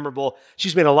 very memorable.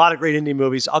 She's made a lot of great indie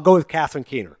movies. I'll go with Catherine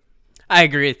Keener. I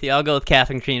agree with you. I'll go with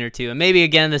Catherine Keener, too. And maybe,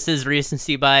 again, this is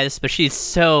recency bias, but she's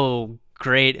so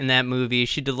great in that movie.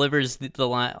 She delivers the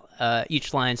line,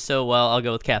 each line so well. I'll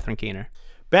go with Catherine Keener.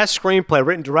 Best Screenplay,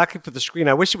 written directly for the screen.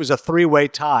 I wish it was a three-way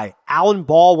tie. Alan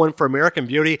Ball won for American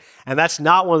Beauty, and that's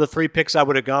not one of the three picks I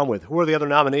would have gone with. Who are the other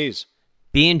nominees?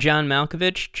 Being John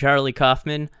Malkovich, Charlie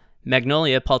Kaufman,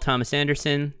 Magnolia, Paul Thomas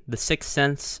Anderson, The Sixth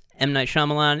Sense, M. Night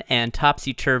Shyamalan, and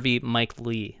Topsy Turvy, Mike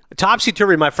Leigh. Topsy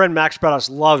Turvy, my friend Max Brados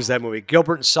loves that movie.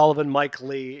 Gilbert and Sullivan, Mike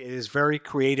Leigh is very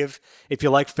creative. If you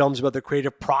like films about the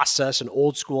creative process and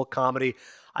old school comedy,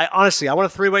 I want a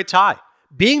three-way tie.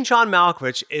 Being John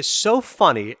Malkovich is so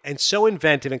funny and so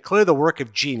inventive and clearly the work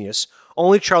of genius.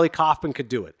 Only Charlie Kaufman could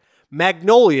do it.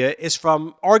 Magnolia is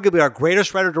from arguably our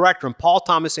greatest writer-director, Paul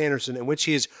Thomas Anderson, in which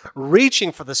he is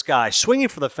reaching for the sky, swinging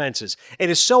for the fences. It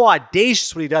is so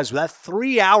audacious what he does with that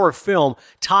 3-hour film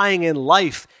tying in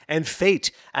life and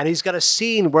fate. And he's got a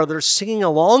scene where they're singing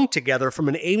along together from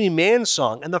an Amy Mann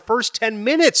song. And the first 10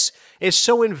 minutes is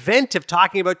so inventive,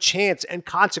 talking about chance and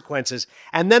consequences.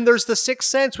 And then there's The Sixth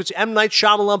Sense, which M. Night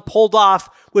Shyamalan pulled off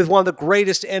with one of the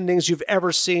greatest endings you've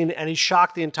ever seen, and he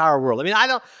shocked the entire world. I mean, I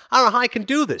don't know how I can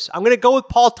do this. I'm going to go with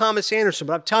Paul Thomas Anderson,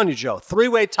 but I'm telling you, Joe,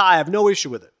 3-way tie, I have no issue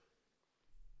with it.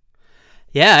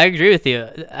 Yeah, I agree with you.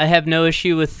 I have no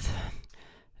issue with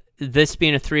this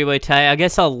being a 3-way tie. I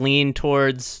guess I'll lean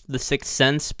towards The Sixth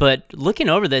Sense, but looking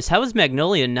over this, how was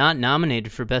Magnolia not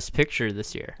nominated for Best Picture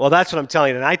this year? Well, that's what I'm telling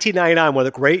you. In 1999, one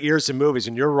of the great years in movies,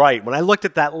 and you're right. When I looked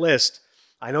at that list,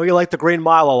 I know you like The Green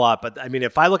Mile a lot, but I mean,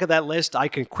 if I look at that list, I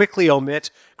can quickly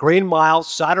omit Green Mile,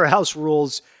 Cider House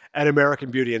Rules, and American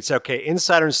Beauty and say, okay,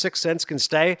 Insider and Sixth Sense can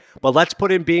stay, but let's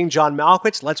put in Being John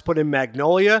Malkovich, let's put in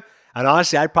Magnolia, and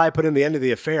honestly, I'd probably put in The End of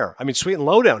the Affair. I mean, Sweet and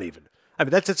Lowdown even. I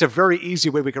mean, that's a very easy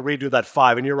way we could redo that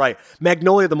 5, and you're right.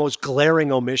 Magnolia, the most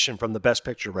glaring omission from the Best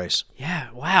Picture race.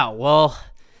 Yeah, wow. Well,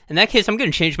 in that case, I'm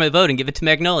going to change my vote and give it to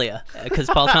Magnolia, because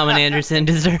Paul Thomas Anderson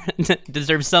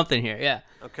deserves something here, yeah.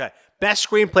 Okay. Best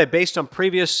screenplay based on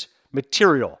previous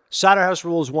material. Cider House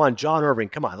Rules won. John Irving.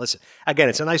 Come on, listen. Again,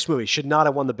 it's a nice movie. Should not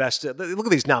have won the best. Look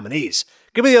at these nominees.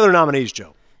 Give me the other nominees,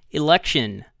 Joe.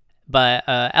 Election by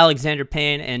Alexander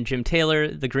Payne and Jim Taylor.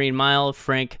 The Green Mile,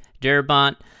 Frank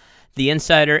Darabont. The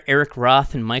Insider, Eric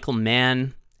Roth and Michael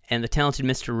Mann. And The Talented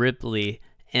Mr. Ripley,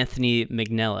 Anthony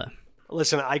Minghella.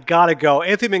 Listen, I gotta go.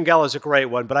 Anthony Minghella is a great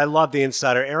one, but I love The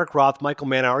Insider. Eric Roth, Michael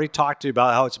Mann, I already talked to you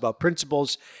about how it's about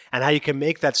principles and how you can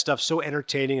make that stuff so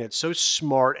entertaining and it's so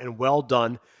smart and well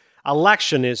done.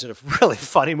 Election is a really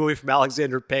funny movie from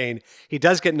Alexander Payne. He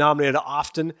does get nominated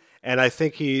often, and I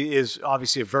think he is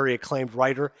obviously a very acclaimed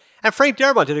writer. And Frank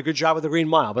Darabont did a good job with The Green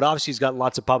Mile, but obviously he's gotten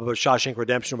lots of pub about Shawshank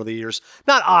Redemption over the years.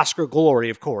 Not Oscar glory,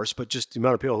 of course, but just the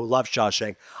amount of people who love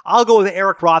Shawshank. I'll go with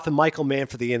Eric Roth and Michael Mann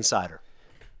for The Insider.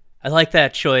 I like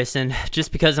that choice, and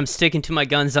just because I'm sticking to my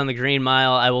guns on The Green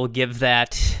Mile, I will give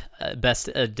that Best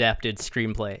Adapted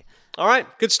Screenplay. All right,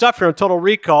 good stuff here on Total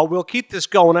Recall. We'll keep this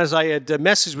going as I had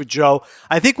messaged with Joe.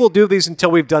 I think we'll do these until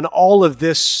we've done all of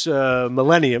this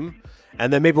millennium,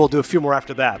 and then maybe we'll do a few more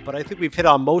after that. But I think we've hit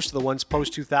on most of the ones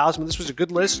post-2000. This was a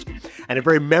good list and a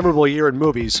very memorable year in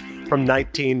movies from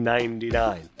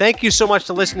 1999. Thank you so much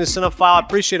for listening to Cinephile. I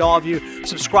appreciate all of you.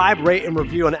 Subscribe, rate, and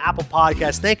review on Apple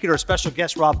Podcasts. Thank you to our special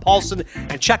guest, Rob Paulson,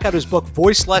 and check out his book,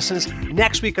 Voice Lessons.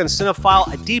 Next week on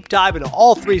Cinephile, a deep dive into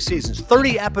all 3 seasons,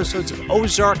 30 episodes of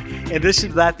Ozark. In addition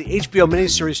to that, the HBO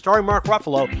miniseries starring Mark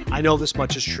Ruffalo, I Know This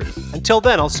Much Is True. Until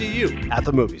then, I'll see you at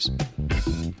the movies.